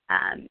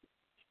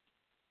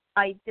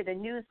 I did a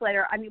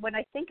newsletter. When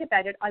I think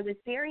about it, I was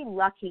very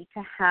lucky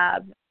to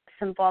have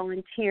some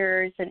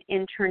volunteers and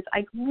interns.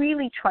 I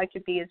really tried to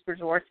be as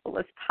resourceful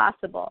as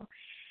possible.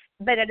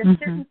 But at a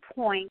certain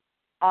point,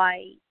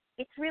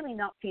 it's really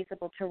not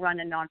feasible to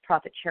run a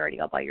nonprofit charity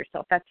all by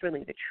yourself. That's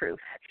really the truth.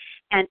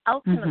 And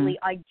ultimately,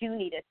 I do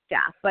need a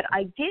staff. But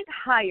I did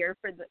hire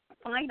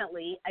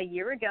finally, a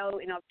year ago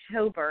in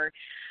October,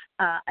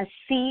 a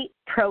C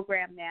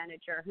program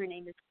manager. Her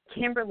name is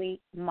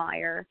Kimberly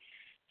Meyer.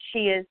 She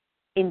is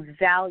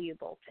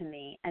invaluable to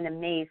me and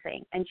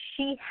amazing, and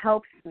she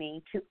helps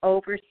me to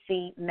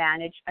oversee,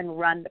 manage, and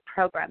run the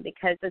program,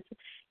 because as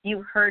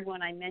you heard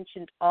when I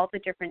mentioned all the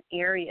different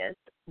areas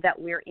that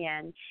we're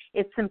in,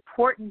 it's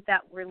important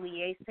that we're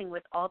liaising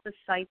with all the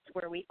sites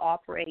where we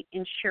operate,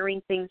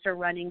 ensuring things are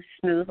running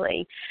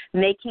smoothly,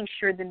 making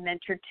sure the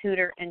mentor,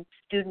 tutor, and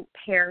student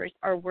pairs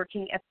are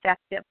working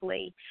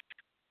effectively.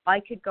 I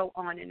could go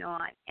on and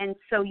on. And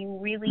so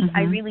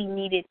I really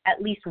needed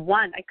at least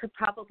one. I could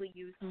probably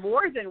use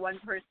more than one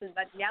person,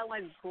 but now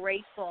I'm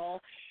grateful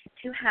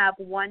to have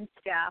one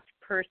staff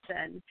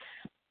person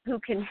who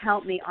can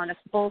help me on a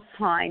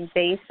full-time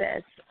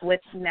basis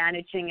with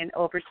managing and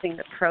overseeing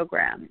the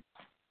program.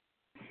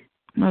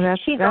 Well,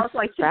 that's also,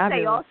 I should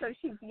fabulous. say also,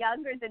 she's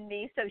younger than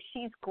me, so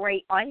she's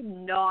great.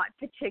 I'm not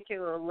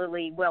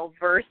particularly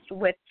well-versed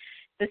with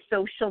the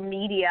social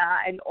media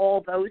and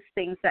all those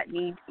things that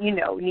need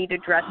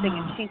addressing,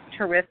 and she's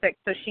terrific,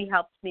 so she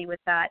helps me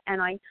with that.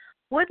 And I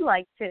would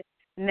like to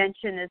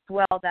mention as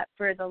well that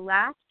for the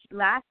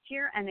last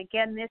year and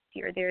again this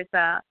year, there's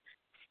a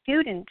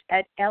student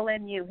at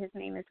LMU. His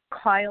name is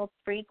Kyle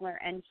Friedler,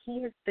 and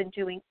he has been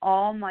doing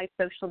all my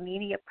social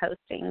media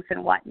postings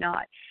and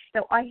whatnot.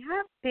 So I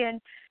have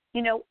been,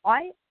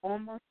 I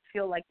almost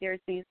feel like there's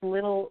these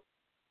little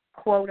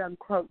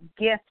quote-unquote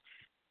gifts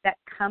that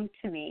come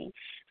to me.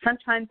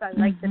 Sometimes I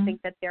like to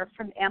think that they're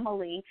from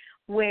Emily,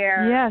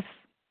 where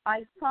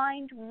I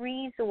find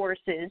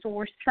resources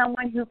or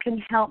someone who can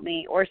help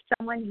me, or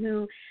someone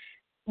who,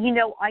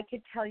 I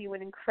could tell you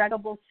an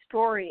incredible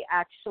story,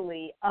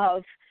 actually,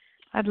 of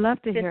I'd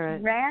love to hear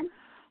it.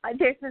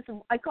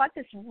 I got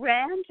this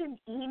random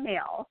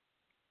email.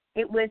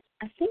 It was,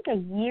 I think, a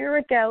year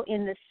ago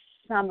in the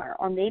summer,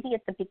 or maybe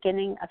at the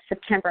beginning of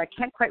September. I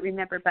can't quite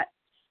remember, but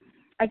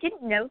I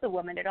didn't know the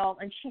woman at all,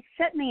 and she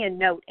sent me a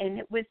note, and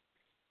it was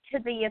to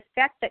the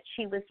effect that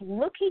she was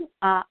looking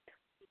up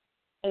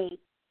a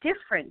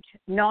different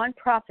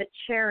nonprofit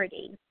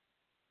charity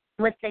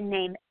with the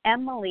name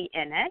Emily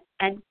in it,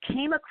 and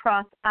came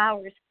across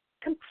ours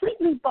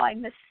completely by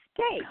mistake.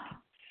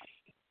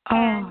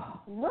 And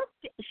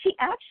she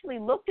actually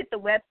looked at the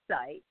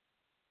website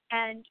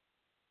and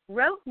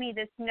wrote me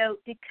this note,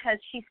 because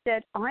she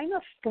said, I'm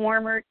a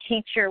former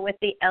teacher with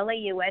the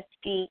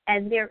LAUSD,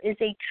 and there is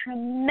a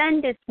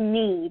tremendous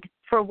need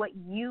for what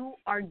you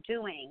are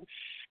doing.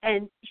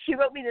 And she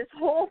wrote me this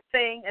whole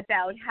thing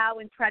about how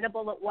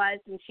incredible it was,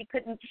 and she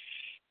couldn't.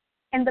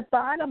 And the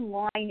bottom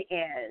line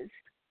is,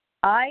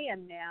 I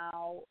am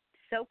now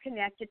so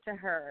connected to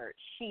her.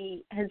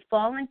 She has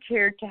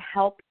volunteered to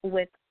help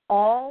with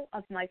all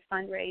of my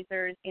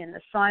fundraisers in the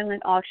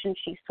silent auction.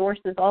 She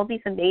sources all these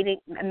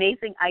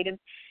amazing items.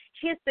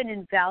 She has been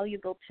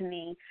invaluable to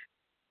me.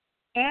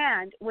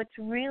 And what's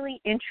really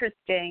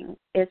interesting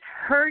is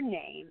her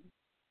name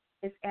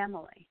is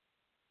Emily.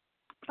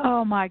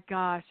 Oh, my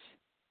gosh.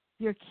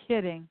 You're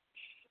kidding.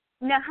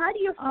 Now, how do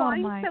you Oh,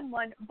 find my.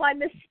 someone by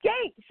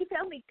mistake? She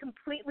found me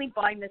completely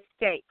by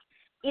mistake.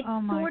 It's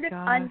Oh, my sort of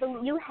gosh.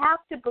 unbelievable. You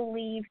have to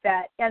believe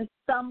that on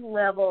some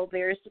level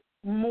there's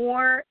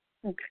more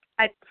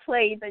at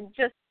play than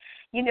just,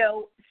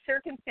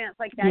 circumstance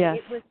like that. Yes.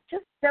 It was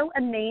just so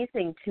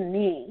amazing to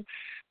me.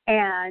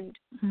 And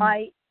Mhm.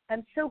 I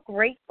am so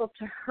grateful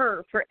to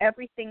her for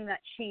everything that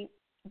she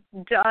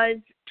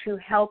does to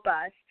help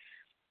us.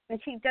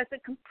 And she does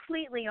it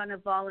completely on a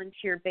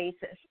volunteer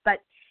basis.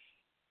 But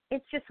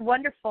it's just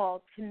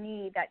wonderful to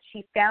me that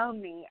she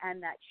found me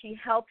and that she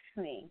helps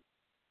me.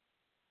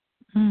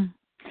 Mm.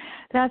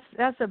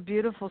 That's a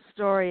beautiful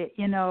story.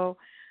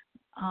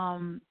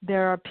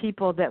 There are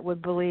people that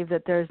would believe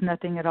that there's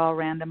nothing at all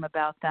random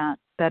about that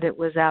it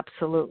was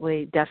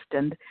absolutely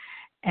destined.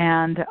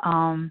 And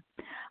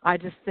I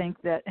just think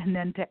that, and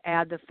then to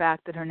add the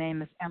fact that her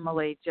name is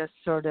Emily just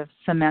sort of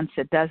cements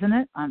it, doesn't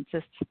it?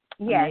 Just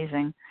Yes.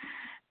 amazing.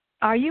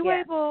 Are you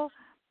Yes. able,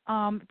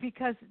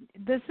 because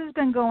this has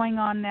been going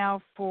on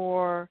now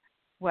for,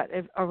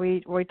 are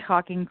we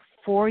talking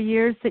 4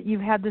 years that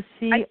you've had the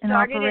C I in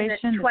started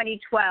operation? in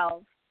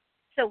 2012.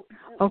 So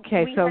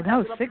Okay, we so had that no,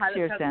 little 6 pilot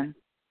years program. then.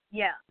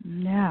 Yeah.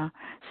 Yeah.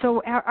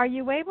 So are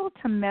you able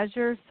to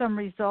measure some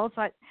results?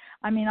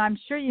 I mean, I'm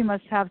sure you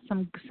must have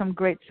some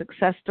great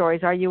success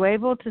stories. Are you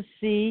able to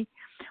see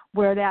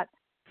where that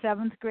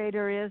 7th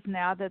grader is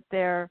now that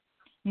they're,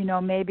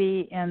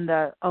 maybe in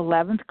the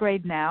 11th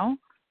grade now?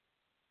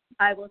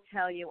 I will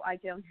tell you, I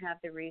don't have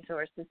the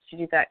resources to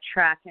do that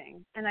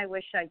tracking, and I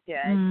wish I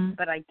did,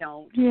 but I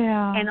don't.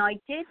 Yeah. And I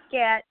did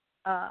get,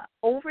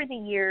 over the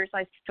years,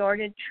 I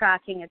started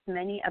tracking as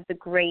many of the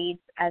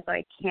grades as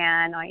I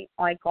can. I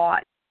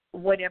got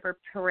whatever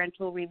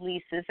parental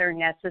releases are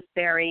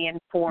necessary and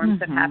forms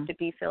that have to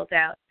be filled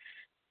out.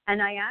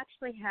 And I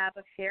actually have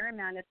a fair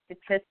amount of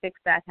statistics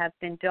that have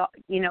been,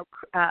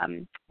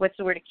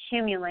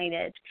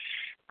 accumulated.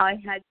 I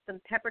had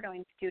some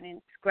Pepperdine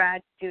students,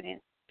 grad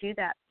students, do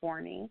that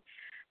for me.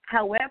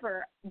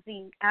 However,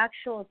 the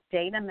actual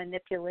data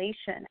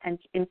manipulation and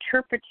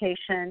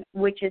interpretation,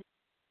 which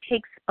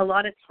takes a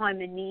lot of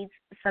time and needs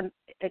some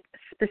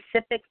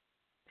specific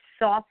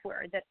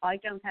software that I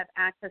don't have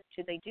access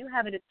to. They do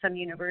have it at some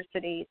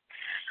universities.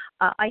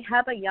 I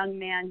have a young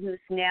man who's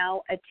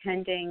now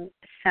attending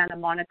Santa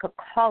Monica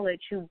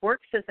College who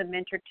works as a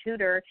mentor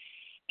tutor.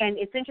 And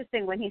it's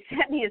interesting, when he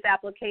sent me his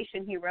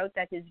application, he wrote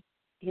that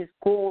his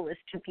goal is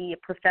to be a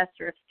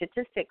professor of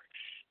statistics.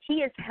 He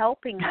is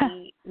helping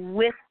me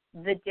with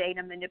the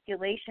data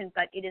manipulation,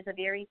 but it is a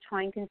very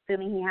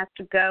time-consuming. He has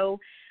to go.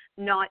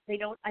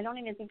 I don't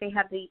even think they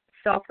have the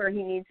software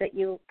he needs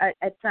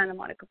at Santa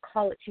Monica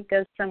College. He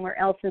goes somewhere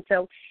else, and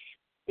so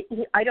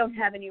I don't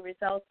have any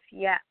results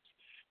yet.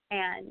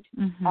 And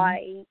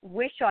I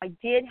wish I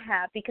did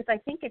have, because I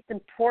think it's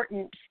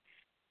important,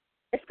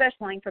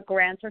 especially for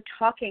grants or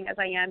talking as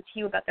I am to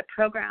you about the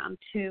program,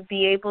 to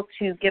be able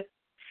to give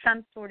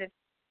some sort of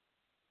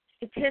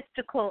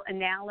statistical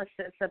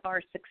analysis of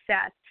our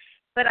success.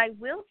 But I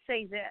will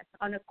say this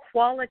on a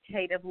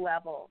qualitative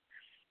level,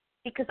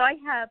 because I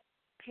have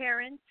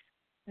parents,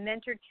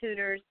 mentor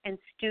tutors, and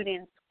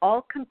students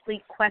all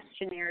complete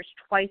questionnaires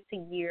twice a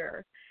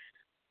year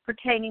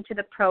pertaining to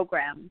the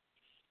program.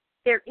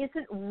 There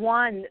isn't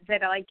one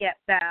that I get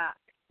back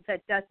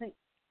that doesn't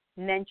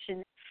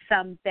mention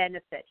some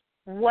benefit,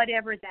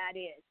 whatever that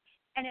is.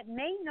 And it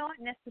may not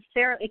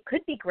necessarily, it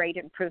could be grade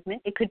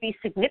improvement. It could be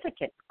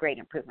significant grade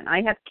improvement.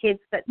 I have kids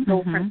that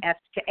go from F's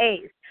to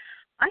A's.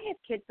 I have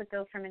kids that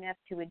go from an F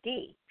to a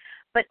D.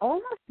 But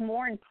almost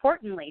more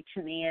importantly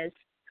to me is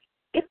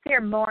if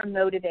they're more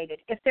motivated,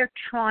 if they're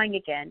trying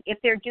again, if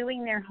they're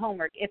doing their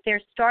homework, if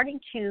they're starting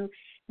to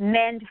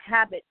mend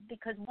habits.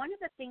 Because one of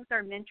the things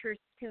our mentors,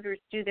 tutors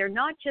do, they're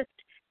not just,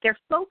 their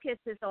focus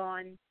is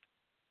on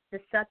the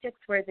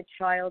subjects where the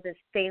child is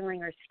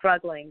failing or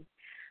struggling.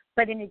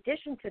 But in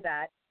addition to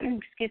that,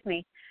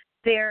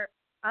 their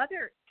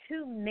other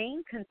two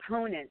main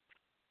components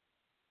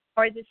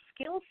are the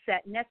skill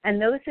set,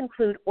 and those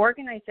include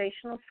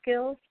organizational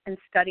skills and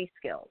study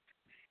skills.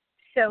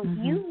 So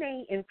you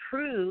may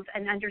improve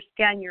and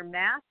understand your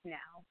math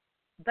now,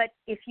 but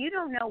if you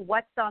don't know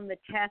what's on the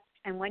test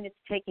and when it's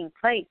taking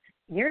place,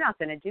 you're not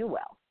going to do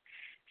well.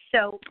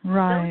 So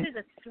those are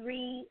the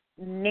three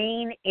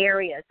main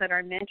areas that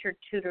our mentor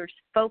tutors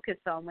focus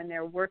on when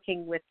they're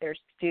working with their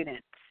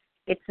students.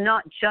 It's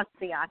not just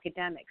the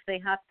academics. They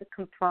have to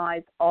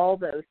comprise all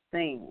those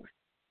things.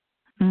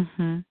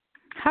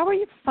 How are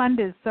you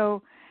funded?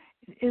 So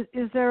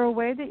is there a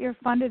way that you're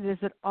funded? Is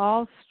it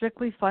all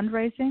strictly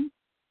fundraising?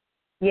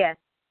 Yes.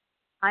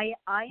 I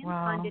am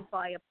funded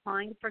by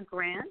applying for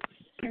grants,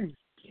 and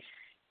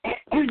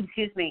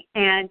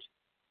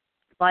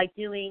by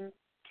doing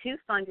 2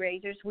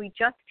 fundraisers. We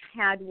just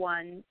had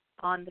one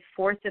on the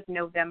 4th of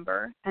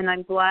November, and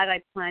I'm glad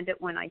I planned it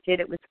when I did.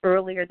 It was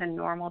earlier than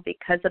normal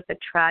because of the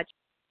tragedy.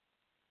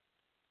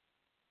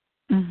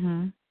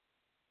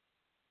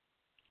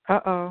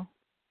 Uh-oh.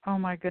 Oh,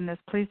 my goodness.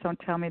 Please don't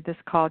tell me this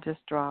call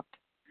just dropped.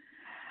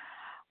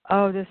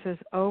 Oh, this is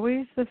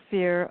always the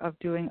fear of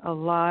doing a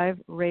live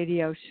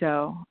radio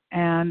show.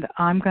 And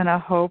I'm going to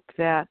hope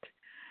that,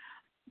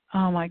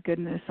 oh my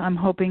goodness, I'm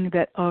hoping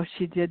that,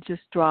 she did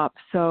just drop.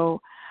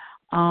 So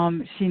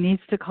she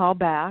needs to call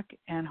back,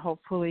 and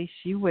hopefully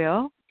she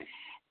will.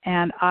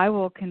 And I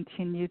will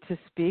continue to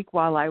speak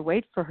while I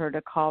wait for her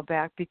to call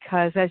back,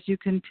 because as you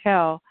can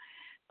tell,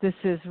 this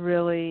is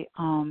really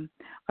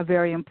a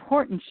very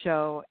important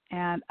show.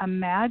 And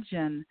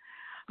imagine,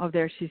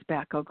 there she's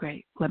back. Oh,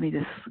 great. Let me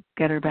just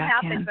get her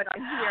back in. But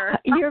I'm here.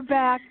 You're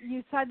back.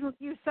 You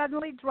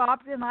suddenly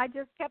dropped, and I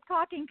just kept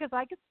talking because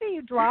I could see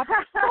you drop.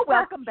 Oh,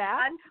 welcome back.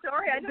 I'm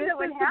sorry. I don't know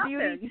what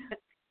happened.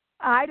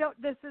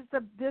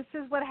 This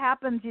is what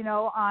happens,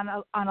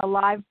 on a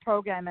live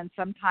program, and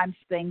sometimes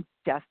things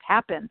just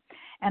happen.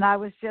 And I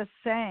was just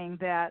saying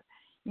that,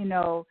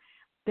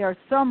 there's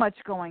so much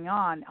going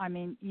on. I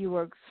mean, you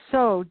were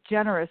so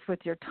generous with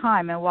your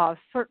time, and while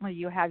certainly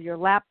you have your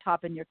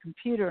laptop and your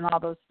computer and all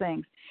those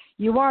things,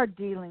 you are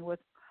dealing with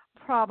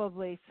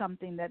probably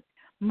something that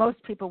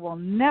most people will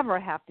never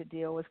have to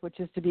deal with, which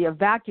is to be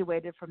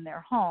evacuated from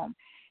their home.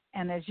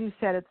 And as you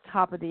said at the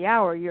top of the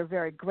hour, you're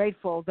very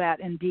grateful that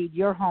indeed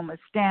your home is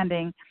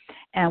standing.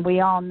 And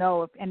we all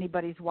know, if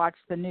anybody's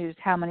watched the news,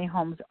 how many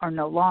homes are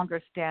no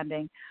longer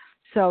standing.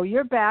 So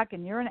you're back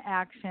and you're in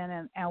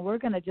action, and we're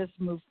going to just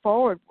move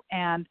forward.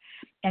 And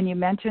you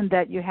mentioned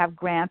that you have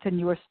grants, and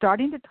you were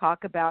starting to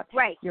talk about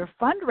your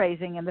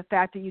fundraising and the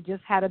fact that you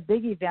just had a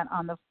big event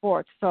on the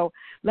 4th. So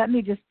let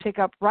me just pick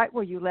up right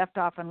where you left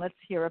off, and let's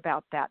hear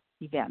about that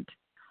event.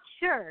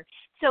 Sure.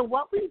 So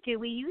what we do,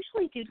 we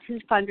usually do 2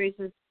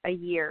 fundraisers a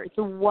year.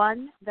 The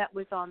one that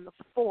was on the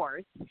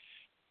 4th,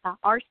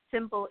 our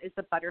symbol is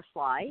a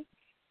butterfly.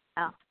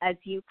 As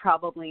you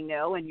probably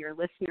know, and your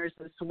listeners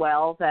as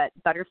well, that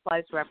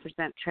butterflies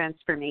represent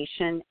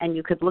transformation, and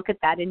you could look at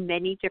that in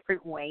many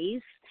different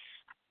ways.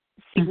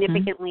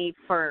 Significantly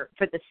for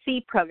the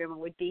C program, it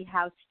would be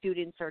how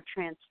students are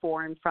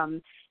transformed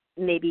from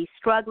maybe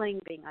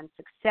struggling, being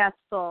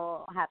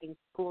unsuccessful, having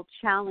school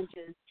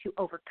challenges, to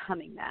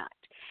overcoming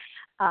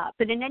that.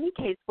 But in any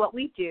case, what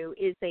we do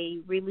is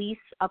a release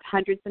of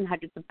hundreds and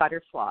hundreds of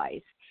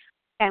butterflies.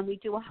 And we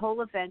do a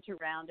whole event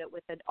around it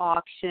with an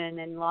auction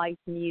and live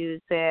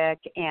music.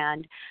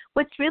 And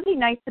what's really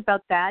nice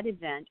about that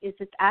event is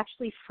it's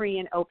actually free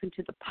and open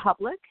to the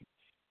public.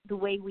 The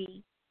way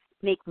we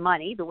make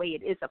money, the way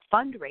it is a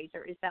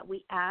fundraiser, is that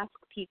we ask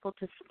people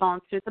to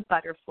sponsor the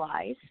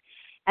butterflies.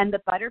 And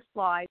the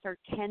butterflies are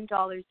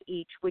 $10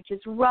 each, which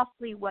is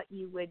roughly what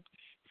you would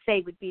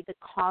say would be the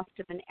cost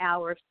of an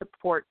hour of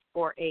support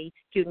for a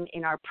student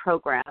in our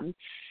program.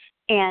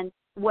 And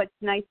what's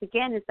nice,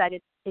 again, is that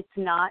it's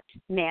not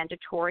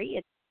mandatory.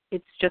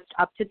 It's just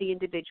up to the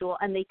individual,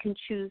 and they can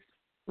choose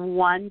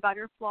one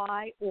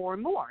butterfly or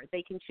more.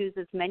 They can choose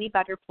as many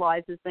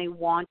butterflies as they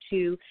want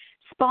to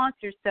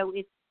sponsor, so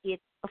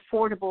it's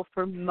affordable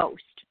for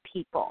most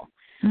people.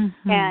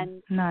 Mm-hmm.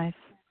 And nice.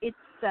 It's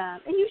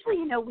and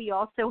usually, we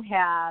also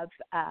have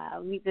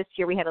this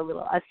year we had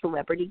a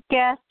celebrity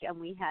guest, and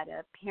we had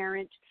a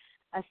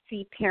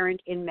C parent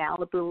in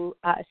Malibu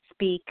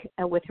speak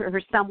with her.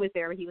 Her son was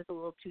there. He was a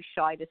little too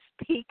shy to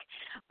speak,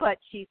 but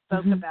she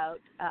spoke about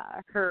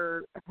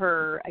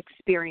her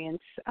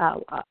experience,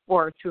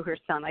 or through her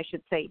son, I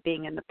should say,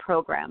 being in the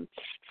program.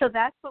 So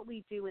that's what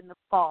we do in the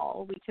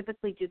fall. We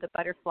typically do the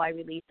butterfly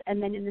release.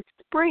 And then in the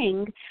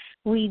spring,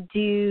 we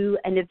do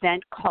an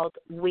event called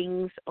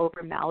Wings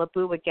Over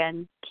Malibu,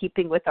 again,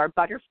 keeping with our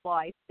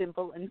butterfly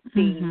symbol and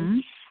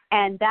theme.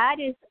 And that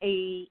is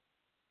a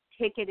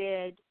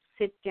ticketed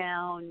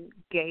sit-down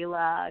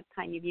gala,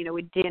 kind of,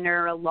 a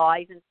dinner, a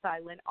live and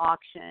silent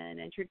auction,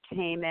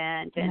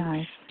 entertainment,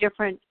 and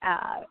different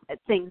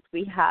things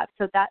we have.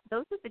 So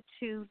those are the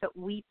 2 that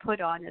we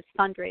put on as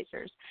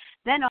fundraisers.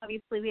 Then,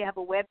 obviously, we have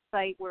a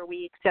website where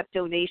we accept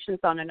donations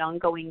on an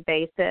ongoing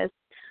basis.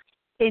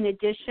 In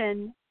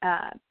addition,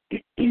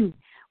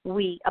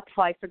 we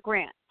apply for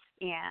grants.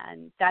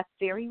 And that's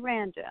very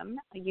random.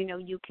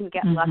 You can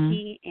get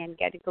lucky and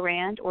get a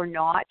grant or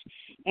not.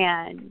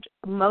 And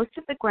most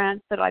of the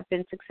grants that I've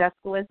been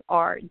successful with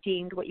are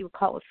deemed what you would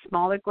call a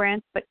smaller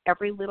grants, but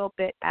every little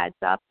bit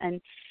adds up. And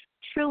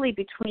truly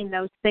between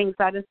those things,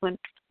 that is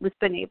what's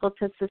been able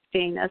to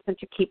sustain us and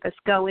to keep us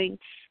going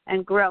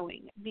and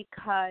growing,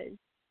 because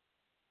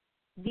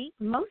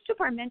most of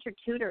our mentor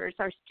tutors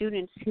are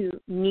students who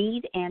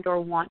need and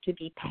or want to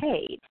be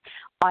paid.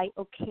 I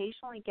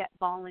occasionally get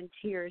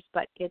volunteers,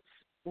 but it's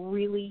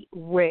really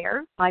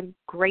rare. I'm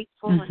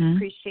grateful and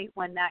appreciate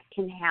when that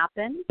can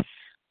happen.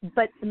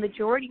 But the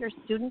majority are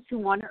students who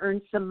want to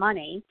earn some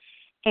money,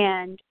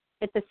 and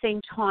at the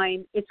same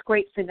time, it's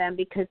great for them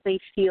because they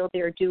feel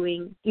they're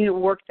doing,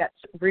 work that's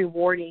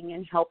rewarding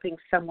and helping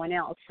someone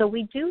else. So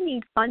we do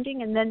need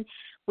funding, and then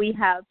we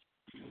have,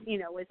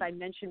 as I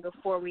mentioned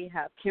before, we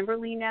have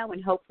Kimberly now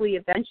and hopefully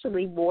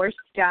eventually more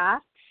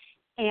staff.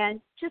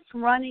 And just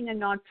running a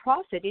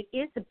nonprofit, it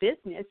is a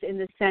business in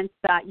the sense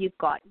that you've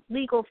got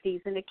legal fees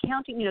and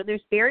accounting.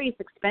 There's various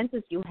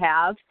expenses you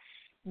have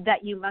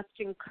that you must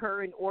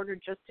incur in order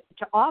just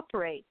to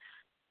operate.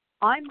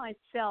 I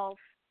myself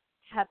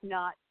have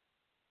not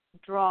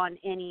drawn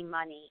any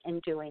money in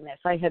doing this.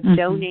 I have Mm-hmm.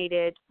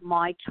 donated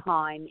my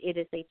time. It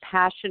is a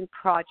passion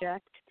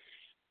project.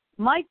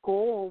 My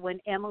goal when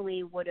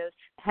Emily would have,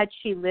 had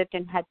she lived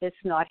and had this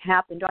not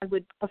happened, I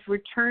would have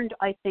returned,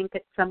 I think,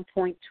 at some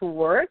point to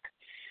work.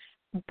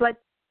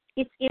 But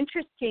it's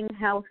interesting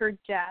how her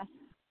death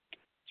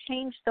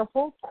changed the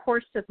whole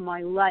course of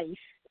my life.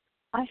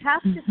 I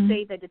have to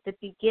say that at the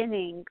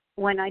beginning,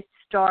 when I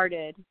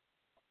started,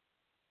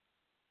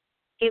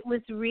 it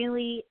was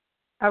really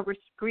a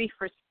grief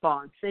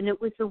response, and it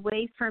was a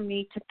way for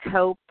me to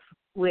cope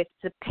with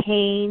the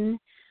pain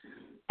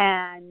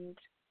and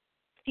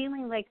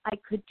feeling like I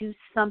could do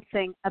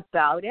something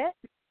about it,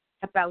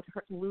 about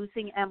her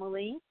losing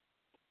Emily.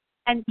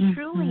 And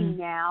truly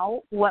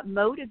now, what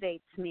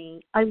motivates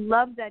me, I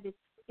love that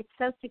it's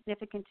so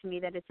significant to me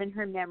that it's in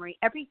her memory.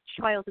 Every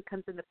child who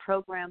comes in the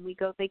program,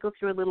 they go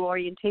through a little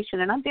orientation,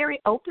 and I'm very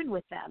open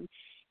with them.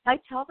 I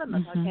tell them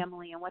about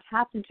Emily and what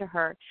happened to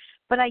her,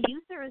 but I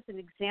use her as an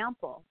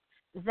example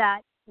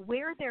that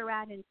where they're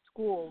at in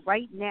school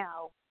right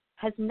now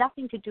has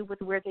nothing to do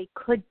with where they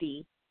could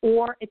be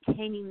or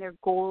attaining their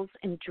goals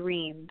and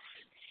dreams.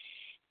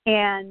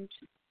 And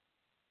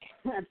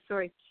I'm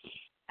sorry.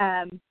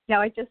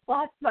 Now I just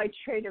lost my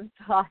train of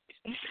thought.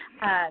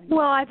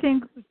 Well, I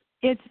think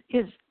it's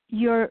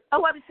your.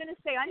 Oh, I was going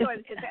to say. I know. I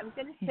was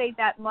going to say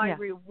that my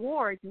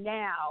reward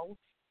now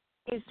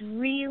is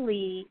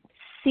really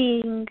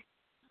seeing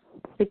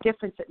the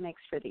difference it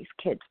makes for these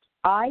kids.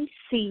 I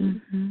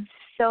see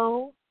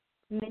so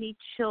many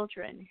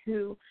children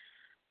who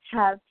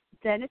have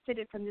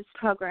benefited from this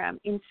program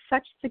in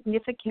such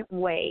significant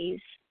ways,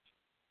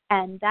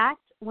 and that's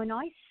when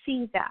I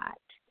see that,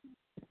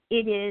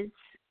 it is,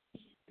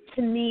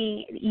 to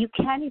me, you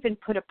can't even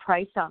put a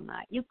price on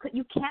that. You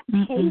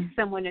can't pay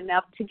someone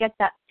enough to get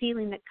that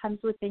feeling that comes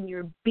within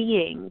your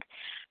being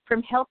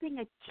from helping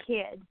a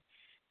kid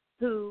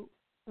who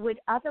would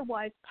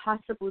otherwise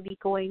possibly be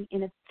going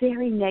in a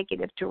very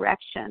negative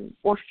direction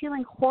or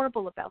feeling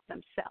horrible about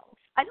themselves.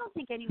 I don't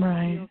think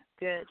anyone feels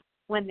good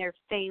when they're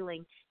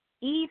failing,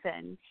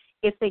 even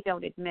if they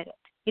don't admit it.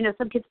 You know,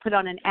 some kids put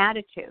on an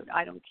attitude.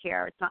 I don't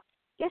care. It's not.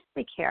 Yes,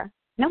 they care.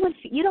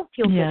 You don't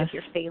feel good if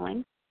you're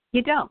failing.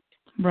 You don't.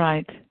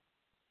 Right.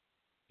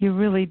 You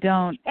really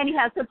don't.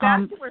 Anyhow, so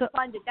back to where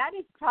funded. That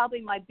is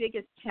probably my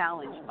biggest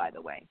challenge, by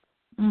the way.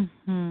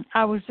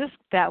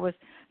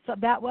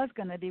 That was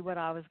going to be what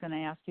I was going to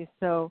ask you.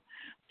 So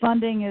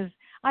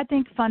I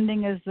think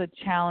funding is a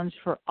challenge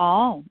for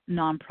all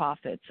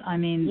nonprofits. I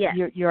mean,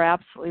 you're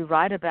absolutely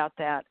right about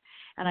that.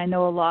 And I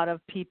know a lot of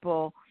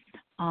people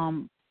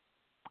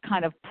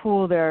kind of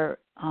pool their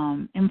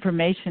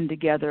information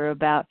together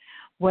about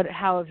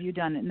how have you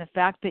done it. And the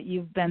fact that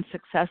you've been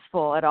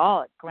successful at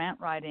all at grant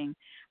writing,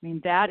 I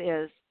mean, that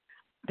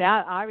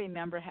I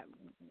remember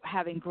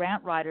having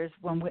grant writers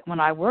when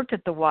I worked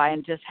at the Y,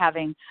 and just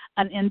having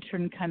an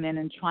intern come in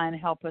and try and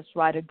help us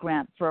write a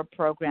grant for a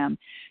program,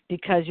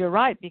 because you're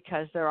right,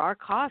 because there are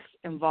costs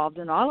involved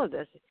in all of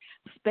this.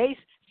 Space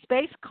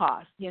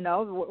costs, you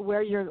know,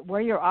 where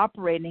you're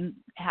operating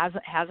has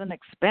an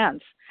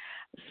expense.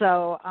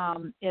 So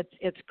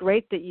it's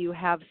great that you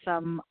have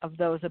some of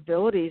those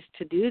abilities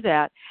to do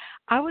that.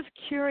 I was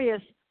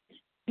curious,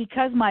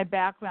 because my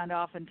background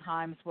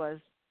oftentimes was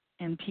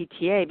in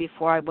PTA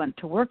before I went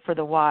to work for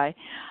the Y,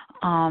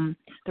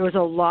 there was a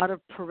lot of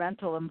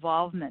parental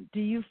involvement.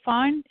 Do you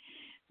find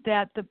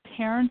that the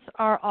parents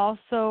are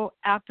also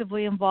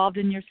actively involved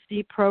in your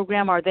STEEP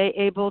program? Are they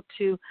able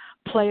to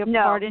play a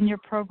part in your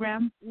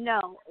program?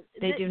 No.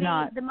 They do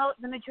not.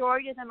 The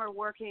majority of them are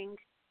working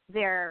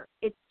there.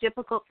 It's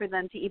difficult for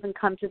them to even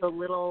come to the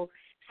little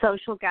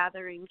social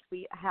gatherings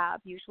we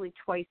have, usually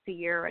twice a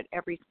year at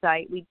every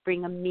site. We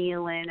bring a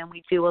meal in, and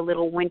we do a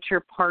little winter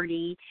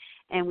party,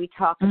 and we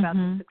talk about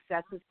the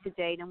successes to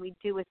date, and we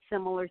do a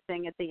similar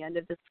thing at the end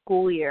of the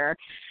school year.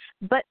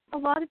 But a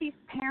lot of these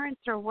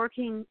parents are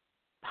working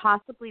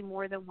possibly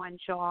more than one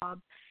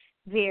job.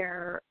 They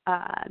are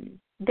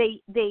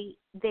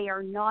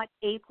not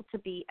able to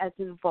be as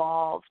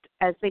involved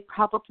as they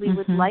probably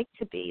would like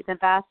to be, the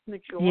vast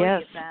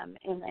majority of them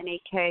in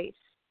any case.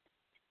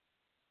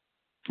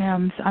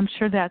 I'm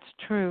sure that's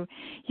true.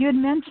 You had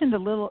mentioned a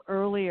little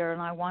earlier,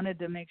 and I wanted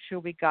to make sure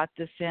we got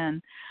this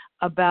in,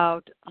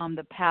 about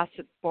the Pass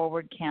It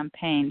Forward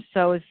campaign.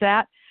 So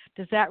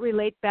does that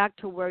relate back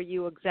to where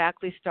you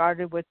exactly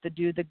started with the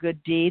Do the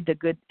Good Deed?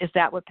 Is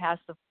that what Pass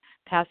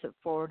It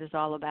Forward is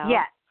all about?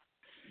 Yes.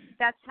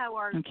 That's how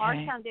our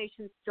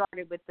foundation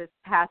started, with this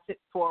Pass It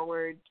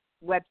Forward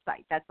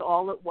website. That's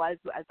all it was,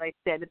 as I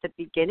said at the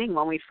beginning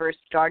when we first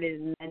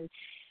started. And then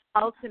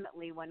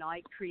ultimately, when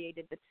I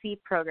created the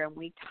SEED program,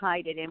 we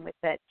tied it in with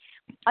it.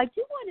 I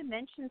do want to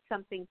mention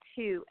something,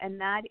 too, and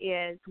that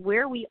is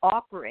where we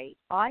operate.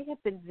 I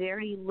have been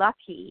very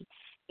lucky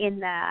in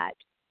that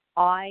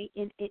I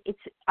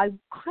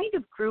kind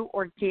of grew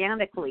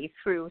organically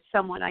through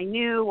someone I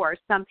knew, or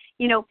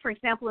for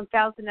example, in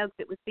Thousand Oaks,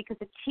 it was because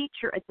a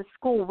teacher at the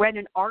school read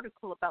an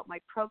article about my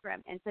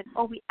program and said,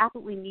 "Oh, we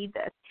absolutely need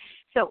this."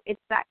 So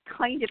it's that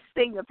kind of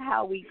thing of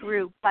how we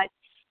grew. But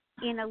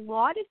in a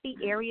lot of the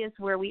areas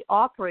where we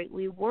operate,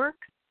 we work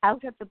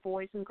out of the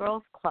Boys and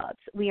Girls Clubs.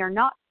 We are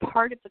not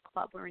part of the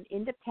club. We're an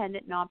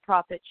independent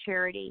nonprofit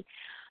charity.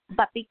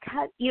 But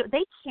because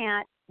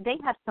they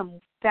have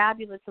some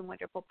fabulous and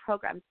wonderful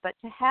programs, but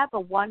to have a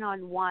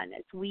one-on-one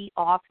as we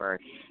offer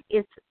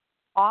is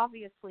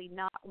obviously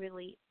not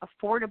really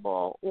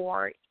affordable,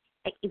 or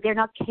they're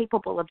not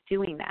capable of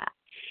doing that.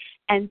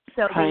 And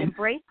so they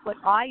embrace what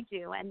I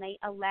do, and they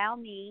allow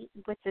me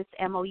with this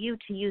MOU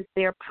to use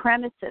their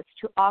premises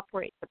to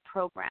operate the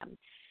program.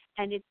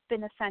 And it's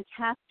been a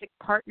fantastic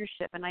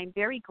partnership, and I'm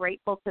very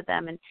grateful to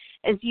them. And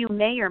as you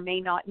may or may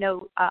not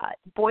know,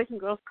 Boys and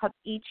Girls Club,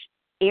 each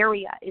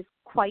area is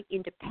quite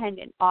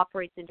independent,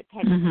 operates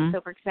independently. Mm-hmm.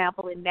 So, for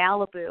example, in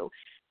Malibu,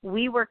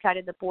 we work out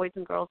of the Boys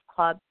and Girls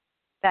Club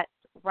that's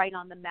right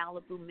on the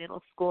Malibu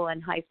Middle School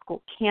and High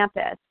School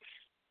campus.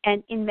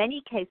 And in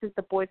many cases,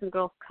 the Boys and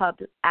Girls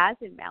Clubs, as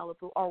in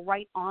Malibu, are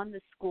right on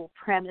the school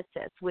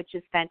premises, which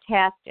is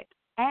fantastic.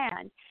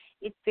 And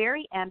it's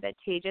very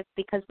advantageous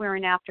because we're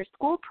an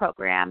after-school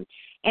program,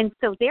 and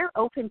so they're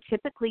open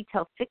typically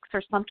till 6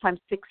 or sometimes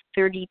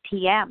 6:30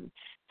 p.m.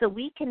 So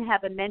we can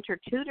have a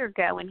mentor-tutor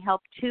go and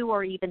help 2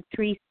 or even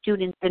 3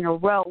 students in a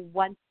row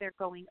once they're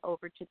going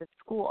over to the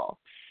school.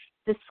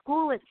 The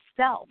school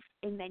itself,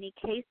 in many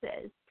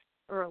cases,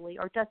 early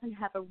or doesn't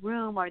have a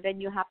room, or then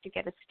you have to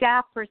get a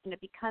staff person.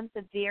 It becomes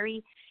a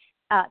very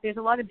there's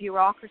a lot of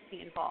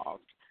bureaucracy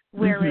involved,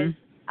 whereas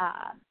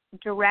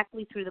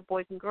directly through the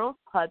Boys and Girls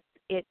Clubs,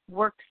 it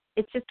works.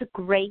 It's just a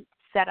great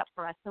setup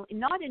for us. So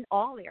not in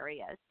all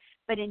areas,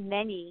 but in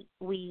many,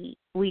 we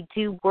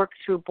do work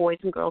through Boys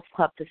and Girls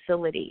Club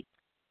facilities.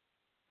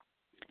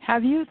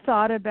 Have you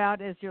thought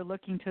about, as you're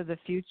looking to the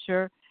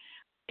future,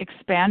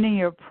 expanding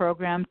your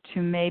program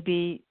to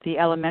maybe the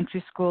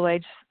elementary school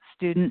age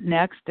student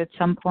next at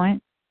some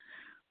point?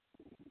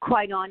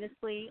 Quite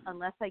honestly,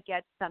 unless I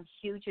get some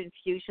huge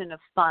infusion of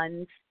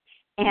funds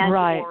and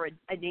or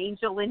an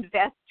angel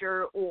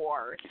investor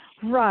or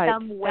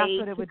some way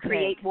to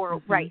create more.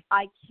 Mm-hmm. Right.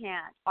 I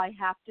can't. I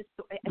have to.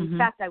 In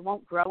fact, I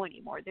won't grow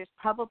anymore. There's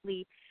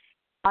probably,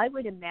 I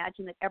would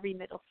imagine that every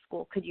middle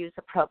school could use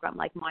a program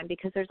like mine,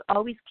 because there's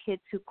always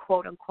kids who,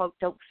 quote unquote,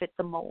 don't fit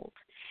the mold.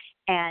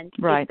 And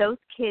if those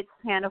kids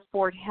can't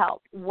afford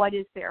help, what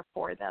is there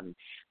for them?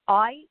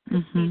 I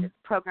could see this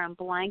program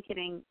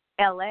blanketing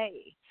LA,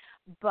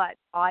 but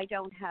I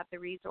don't have the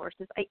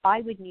resources. I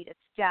would need a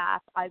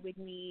staff. I would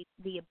need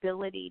the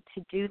ability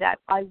to do that.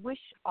 I wish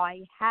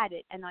I had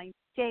it, and I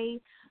stay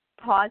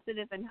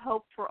positive and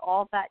hope for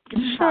all that to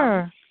come.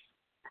 Sure.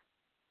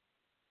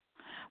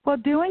 Well,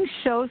 doing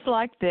shows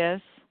like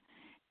this,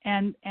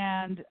 and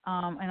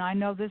I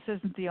know this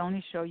isn't the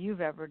only show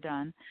you've ever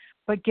done,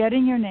 but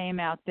getting your name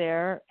out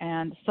there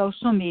and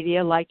social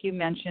media, like you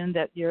mentioned,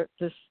 that you're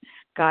this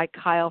guy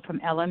Kyle from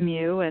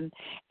LMU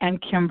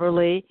and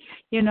Kimberly,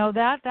 you know,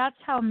 that's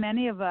how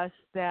many of us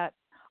that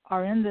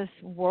are in this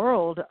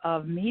world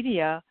of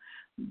media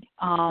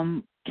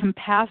can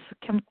pass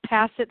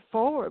it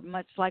forward,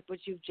 much like what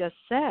you've just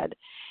said.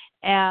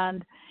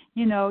 And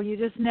you know, you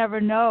just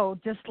never know.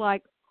 Just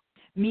like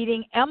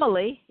meeting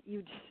Emily,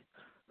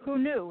 who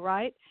knew,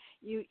 right?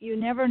 You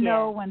never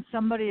know when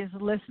somebody is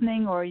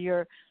listening, or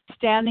you're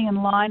standing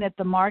in line at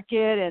the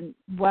market and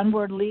one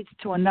word leads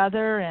to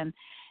another, and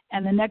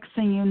the next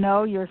thing you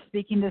know, you're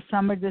speaking to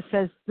somebody that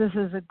says, this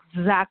is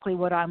exactly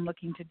what I'm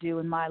looking to do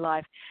in my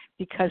life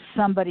because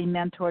somebody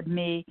mentored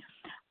me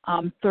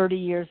 30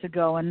 years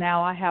ago, and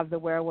now I have the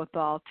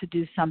wherewithal to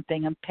do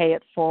something and pay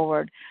it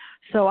forward.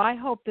 So I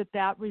hope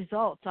that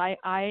results.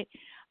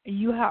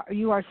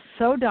 You are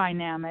so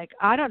dynamic.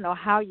 I don't know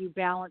how you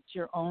balance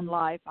your own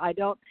life.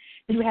 Do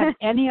you have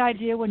any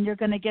idea when you're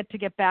going to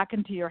get back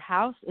into your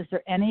house? Is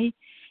there any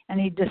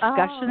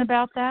discussion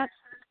about that?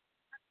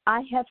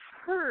 I have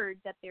heard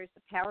that there's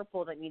a power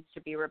pole that needs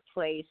to be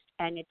replaced,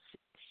 and it's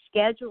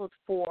scheduled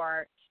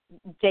for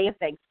day of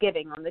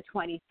Thanksgiving on the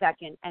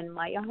 22nd, and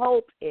my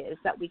hope is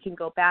that we can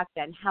go back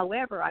then.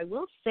 However, I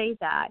will say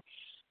that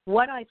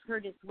what I've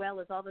heard as well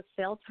is all the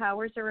cell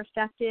towers are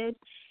affected.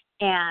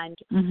 And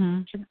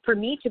for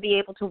me to be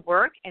able to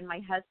work, and my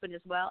husband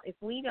as well, if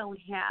we don't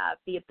have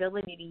the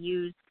ability to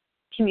use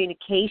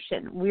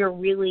communication, we're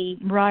really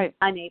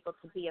unable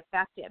to be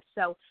effective.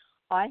 So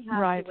I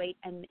have to wait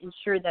and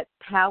ensure that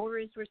power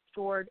is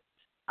restored.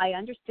 I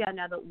understand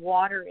now that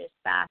water is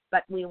back,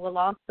 but we will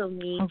also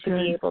need to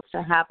be able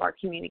to have our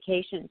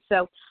communication.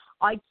 So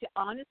I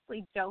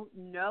honestly don't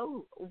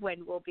know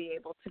when we'll be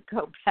able to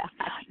go back.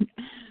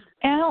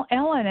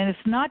 Ellen, and it's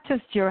not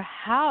just your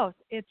house,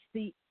 it's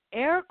the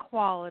air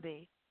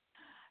quality.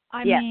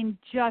 I mean,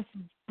 just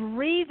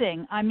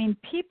breathing. I mean,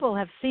 people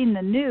have seen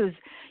the news.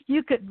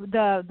 You could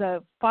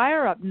the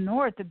fire up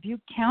north, the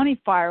Butte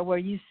County fire, where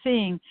you're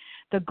seeing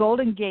the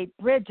Golden Gate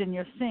Bridge, and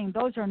you're seeing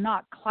those are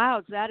not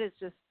clouds. That is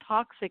just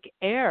toxic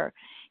air.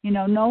 You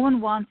know, no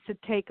one wants to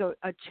take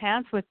a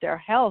chance with their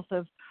health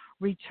of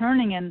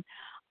returning. And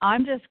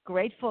I'm just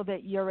grateful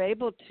that you're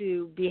able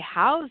to be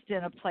housed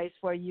in a place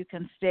where you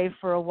can stay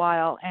for a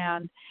while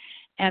and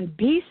and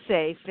be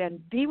safe and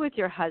be with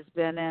your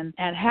husband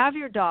and have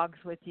your dogs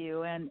with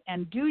you and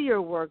do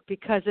your work,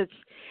 because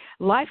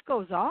life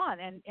goes on,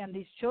 and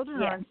these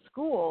children are in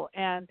school,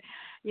 and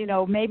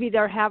maybe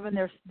they're having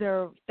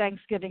their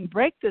Thanksgiving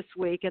break this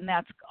week, and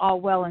that's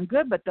all well and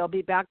good, but they'll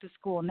be back to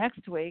school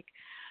next week.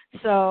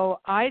 So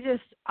I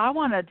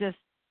want to just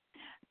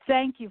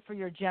thank you for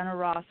your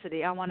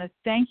generosity. I want to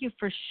thank you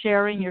for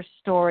sharing your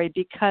story,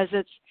 because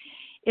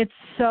it's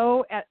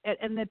so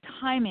and the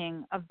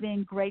timing of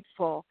being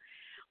grateful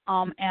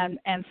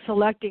and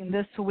selecting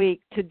this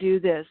week to do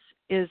this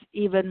is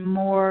even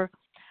more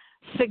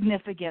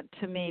significant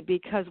to me,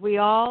 because we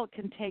all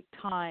can take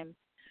time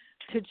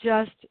to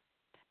just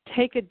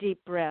take a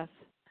deep breath,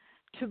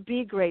 to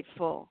be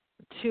grateful,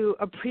 to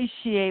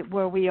appreciate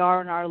where we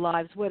are in our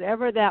lives,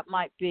 whatever that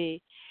might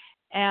be.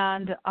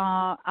 And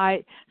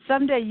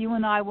someday you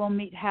and I will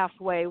meet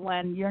halfway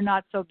when you're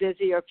not so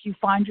busy, or if you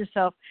find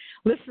yourself,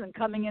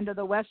 coming into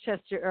the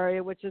Westchester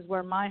area, which is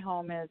where my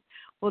home is,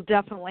 we'll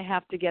definitely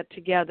have to get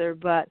together.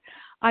 But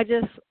I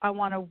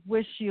want to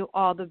wish you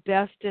all the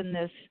best in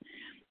this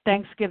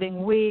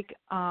Thanksgiving week.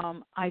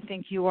 I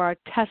think you are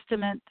a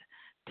testament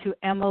to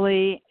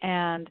Emily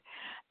and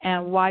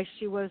why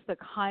she was the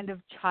kind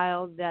of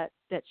child that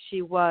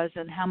she was,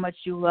 and how much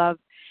you love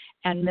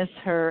and miss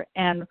her,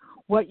 and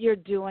what you're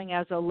doing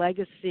as a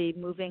legacy,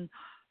 moving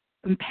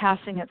and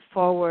passing it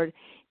forward.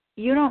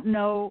 You don't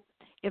know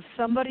if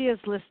somebody is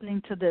listening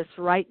to this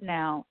right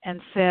now and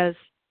says,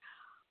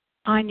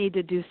 I need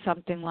to do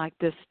something like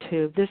this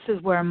too. This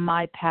is where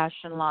my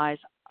passion lies.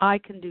 I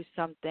can do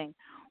something.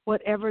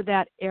 Whatever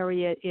that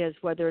area is,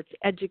 whether it's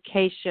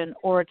education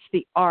or it's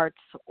the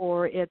arts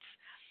or it's,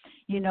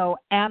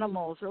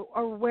 animals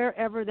or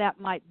wherever that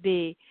might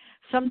be.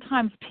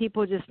 Sometimes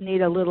people just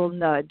need a little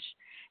nudge.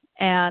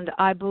 And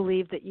I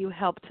believe that you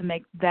help to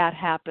make that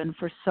happen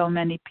for so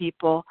many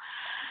people.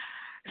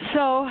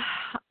 So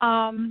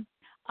I'm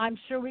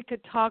sure we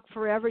could talk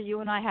forever.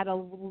 You and I had a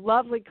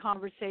lovely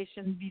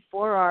conversation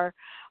before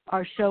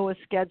our show was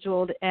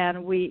scheduled,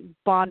 and we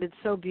bonded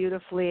so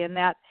beautifully. And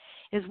that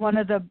is one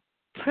of the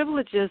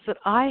privileges that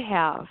I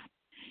have.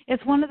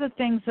 It's one of the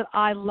things that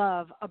I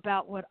love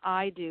about what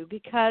I do,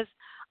 because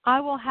I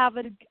will have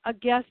a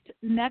guest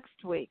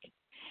next week.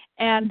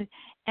 And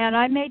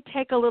I may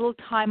take a little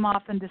time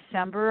off in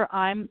December.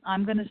 I'm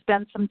going to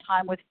spend some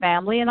time with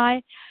family, and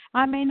I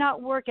may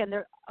not work. And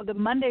the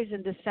Mondays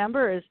in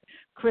December is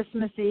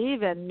Christmas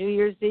Eve and New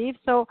Year's Eve,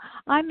 so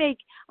I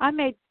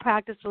may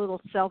practice a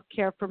little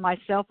self-care for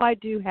myself. I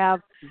do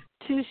have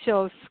 2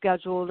 shows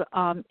scheduled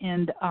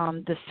in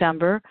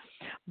December,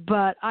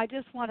 but I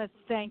just want to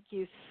thank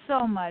you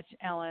so much,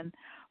 Ellen,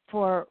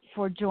 for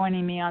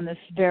joining me on this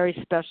very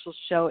special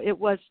show. It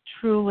was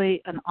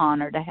truly an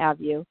honor to have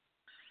you.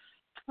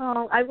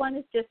 Oh, I want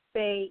to just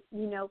say,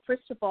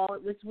 first of all,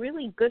 it was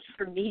really good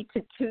for me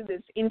to do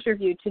this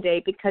interview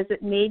today, because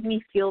it made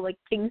me feel like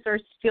things are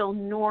still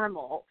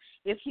normal,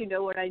 if you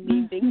know what I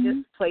mean,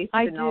 being displaced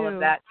and all of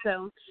that.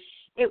 So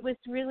it was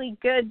really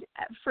good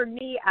for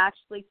me,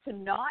 actually, to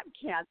not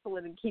cancel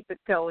it and keep it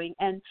going.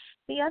 And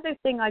the other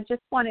thing, I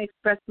just want to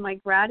express my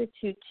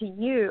gratitude to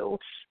you,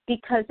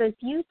 because as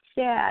you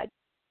said,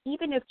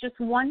 even if just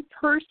one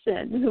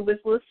person who was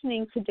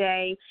listening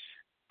today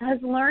has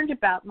learned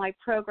about my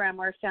program,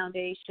 our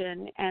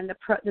foundation, and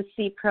the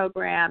C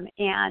program,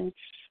 and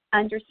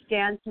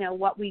understands now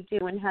what we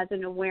do and has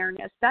an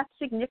awareness, that's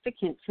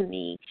significant to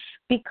me,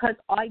 because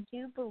I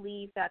do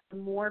believe that the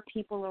more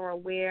people are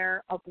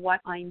aware of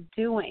what I'm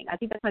doing, I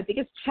think that's my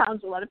biggest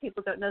challenge. A lot of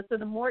people don't know. So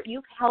the more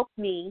you've helped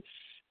me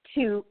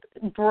to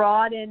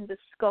broaden the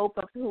scope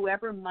of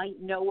whoever might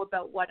know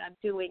about what I'm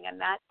doing, and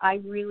that I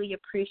really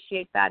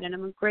appreciate that, and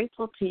I'm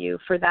grateful to you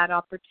for that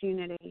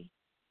opportunity.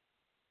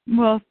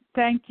 Well,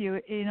 thank you.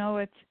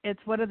 It's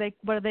what do they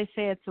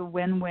say? It's a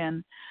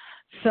win-win.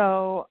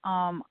 So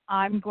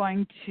I'm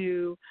going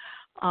to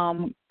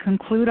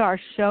conclude our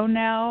show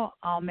now.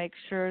 I'll make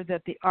sure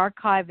that the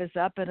archive is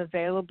up and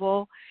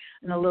available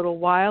in a little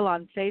while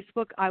on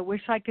Facebook. I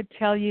wish I could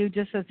tell you,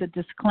 just as a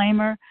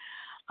disclaimer,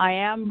 I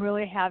am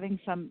really having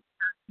some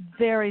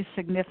very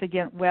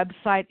significant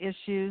website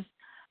issues.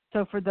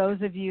 So for those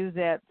of you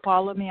that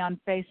follow me on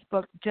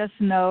Facebook, just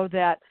know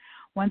that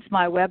once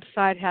my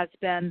website has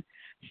been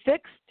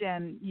fixed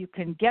and you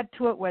can get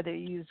to it, whether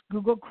you use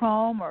Google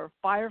Chrome or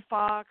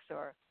Firefox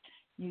or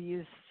you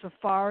use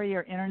Safari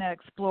or Internet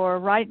Explorer,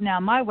 right now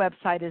my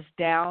website is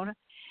down,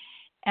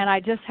 and I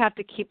just have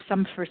to keep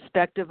some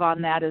perspective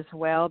on that as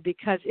well,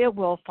 because it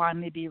will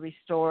finally be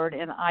restored,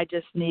 and I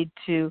just need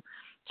to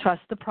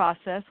trust the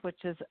process,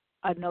 which is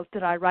a note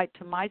that I write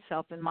to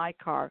myself in my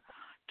car.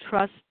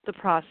 Trust the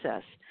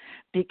process,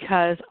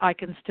 because I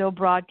can still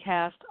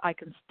broadcast, I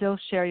can still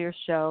share your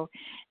show,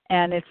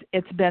 and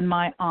it's been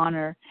my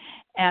honor.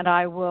 And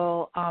I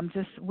will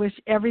just wish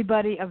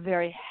everybody a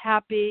very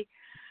happy,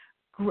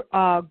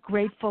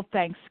 grateful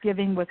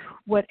Thanksgiving with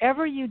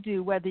whatever you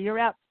do, whether you're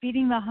out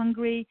feeding the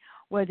hungry,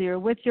 whether you're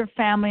with your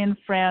family and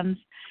friends.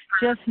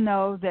 Just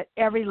know that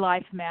every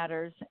life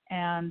matters,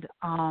 and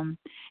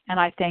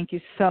I thank you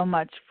so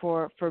much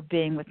for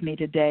being with me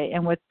today.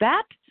 And with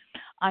that,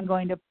 I'm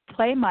going to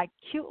play my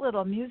cute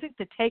little music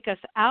to take us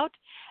out,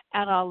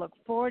 and I'll look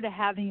forward to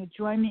having you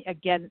join me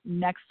again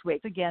next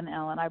week. Again,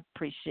 Ellen, I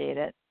appreciate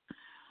it.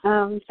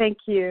 Thank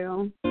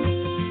you.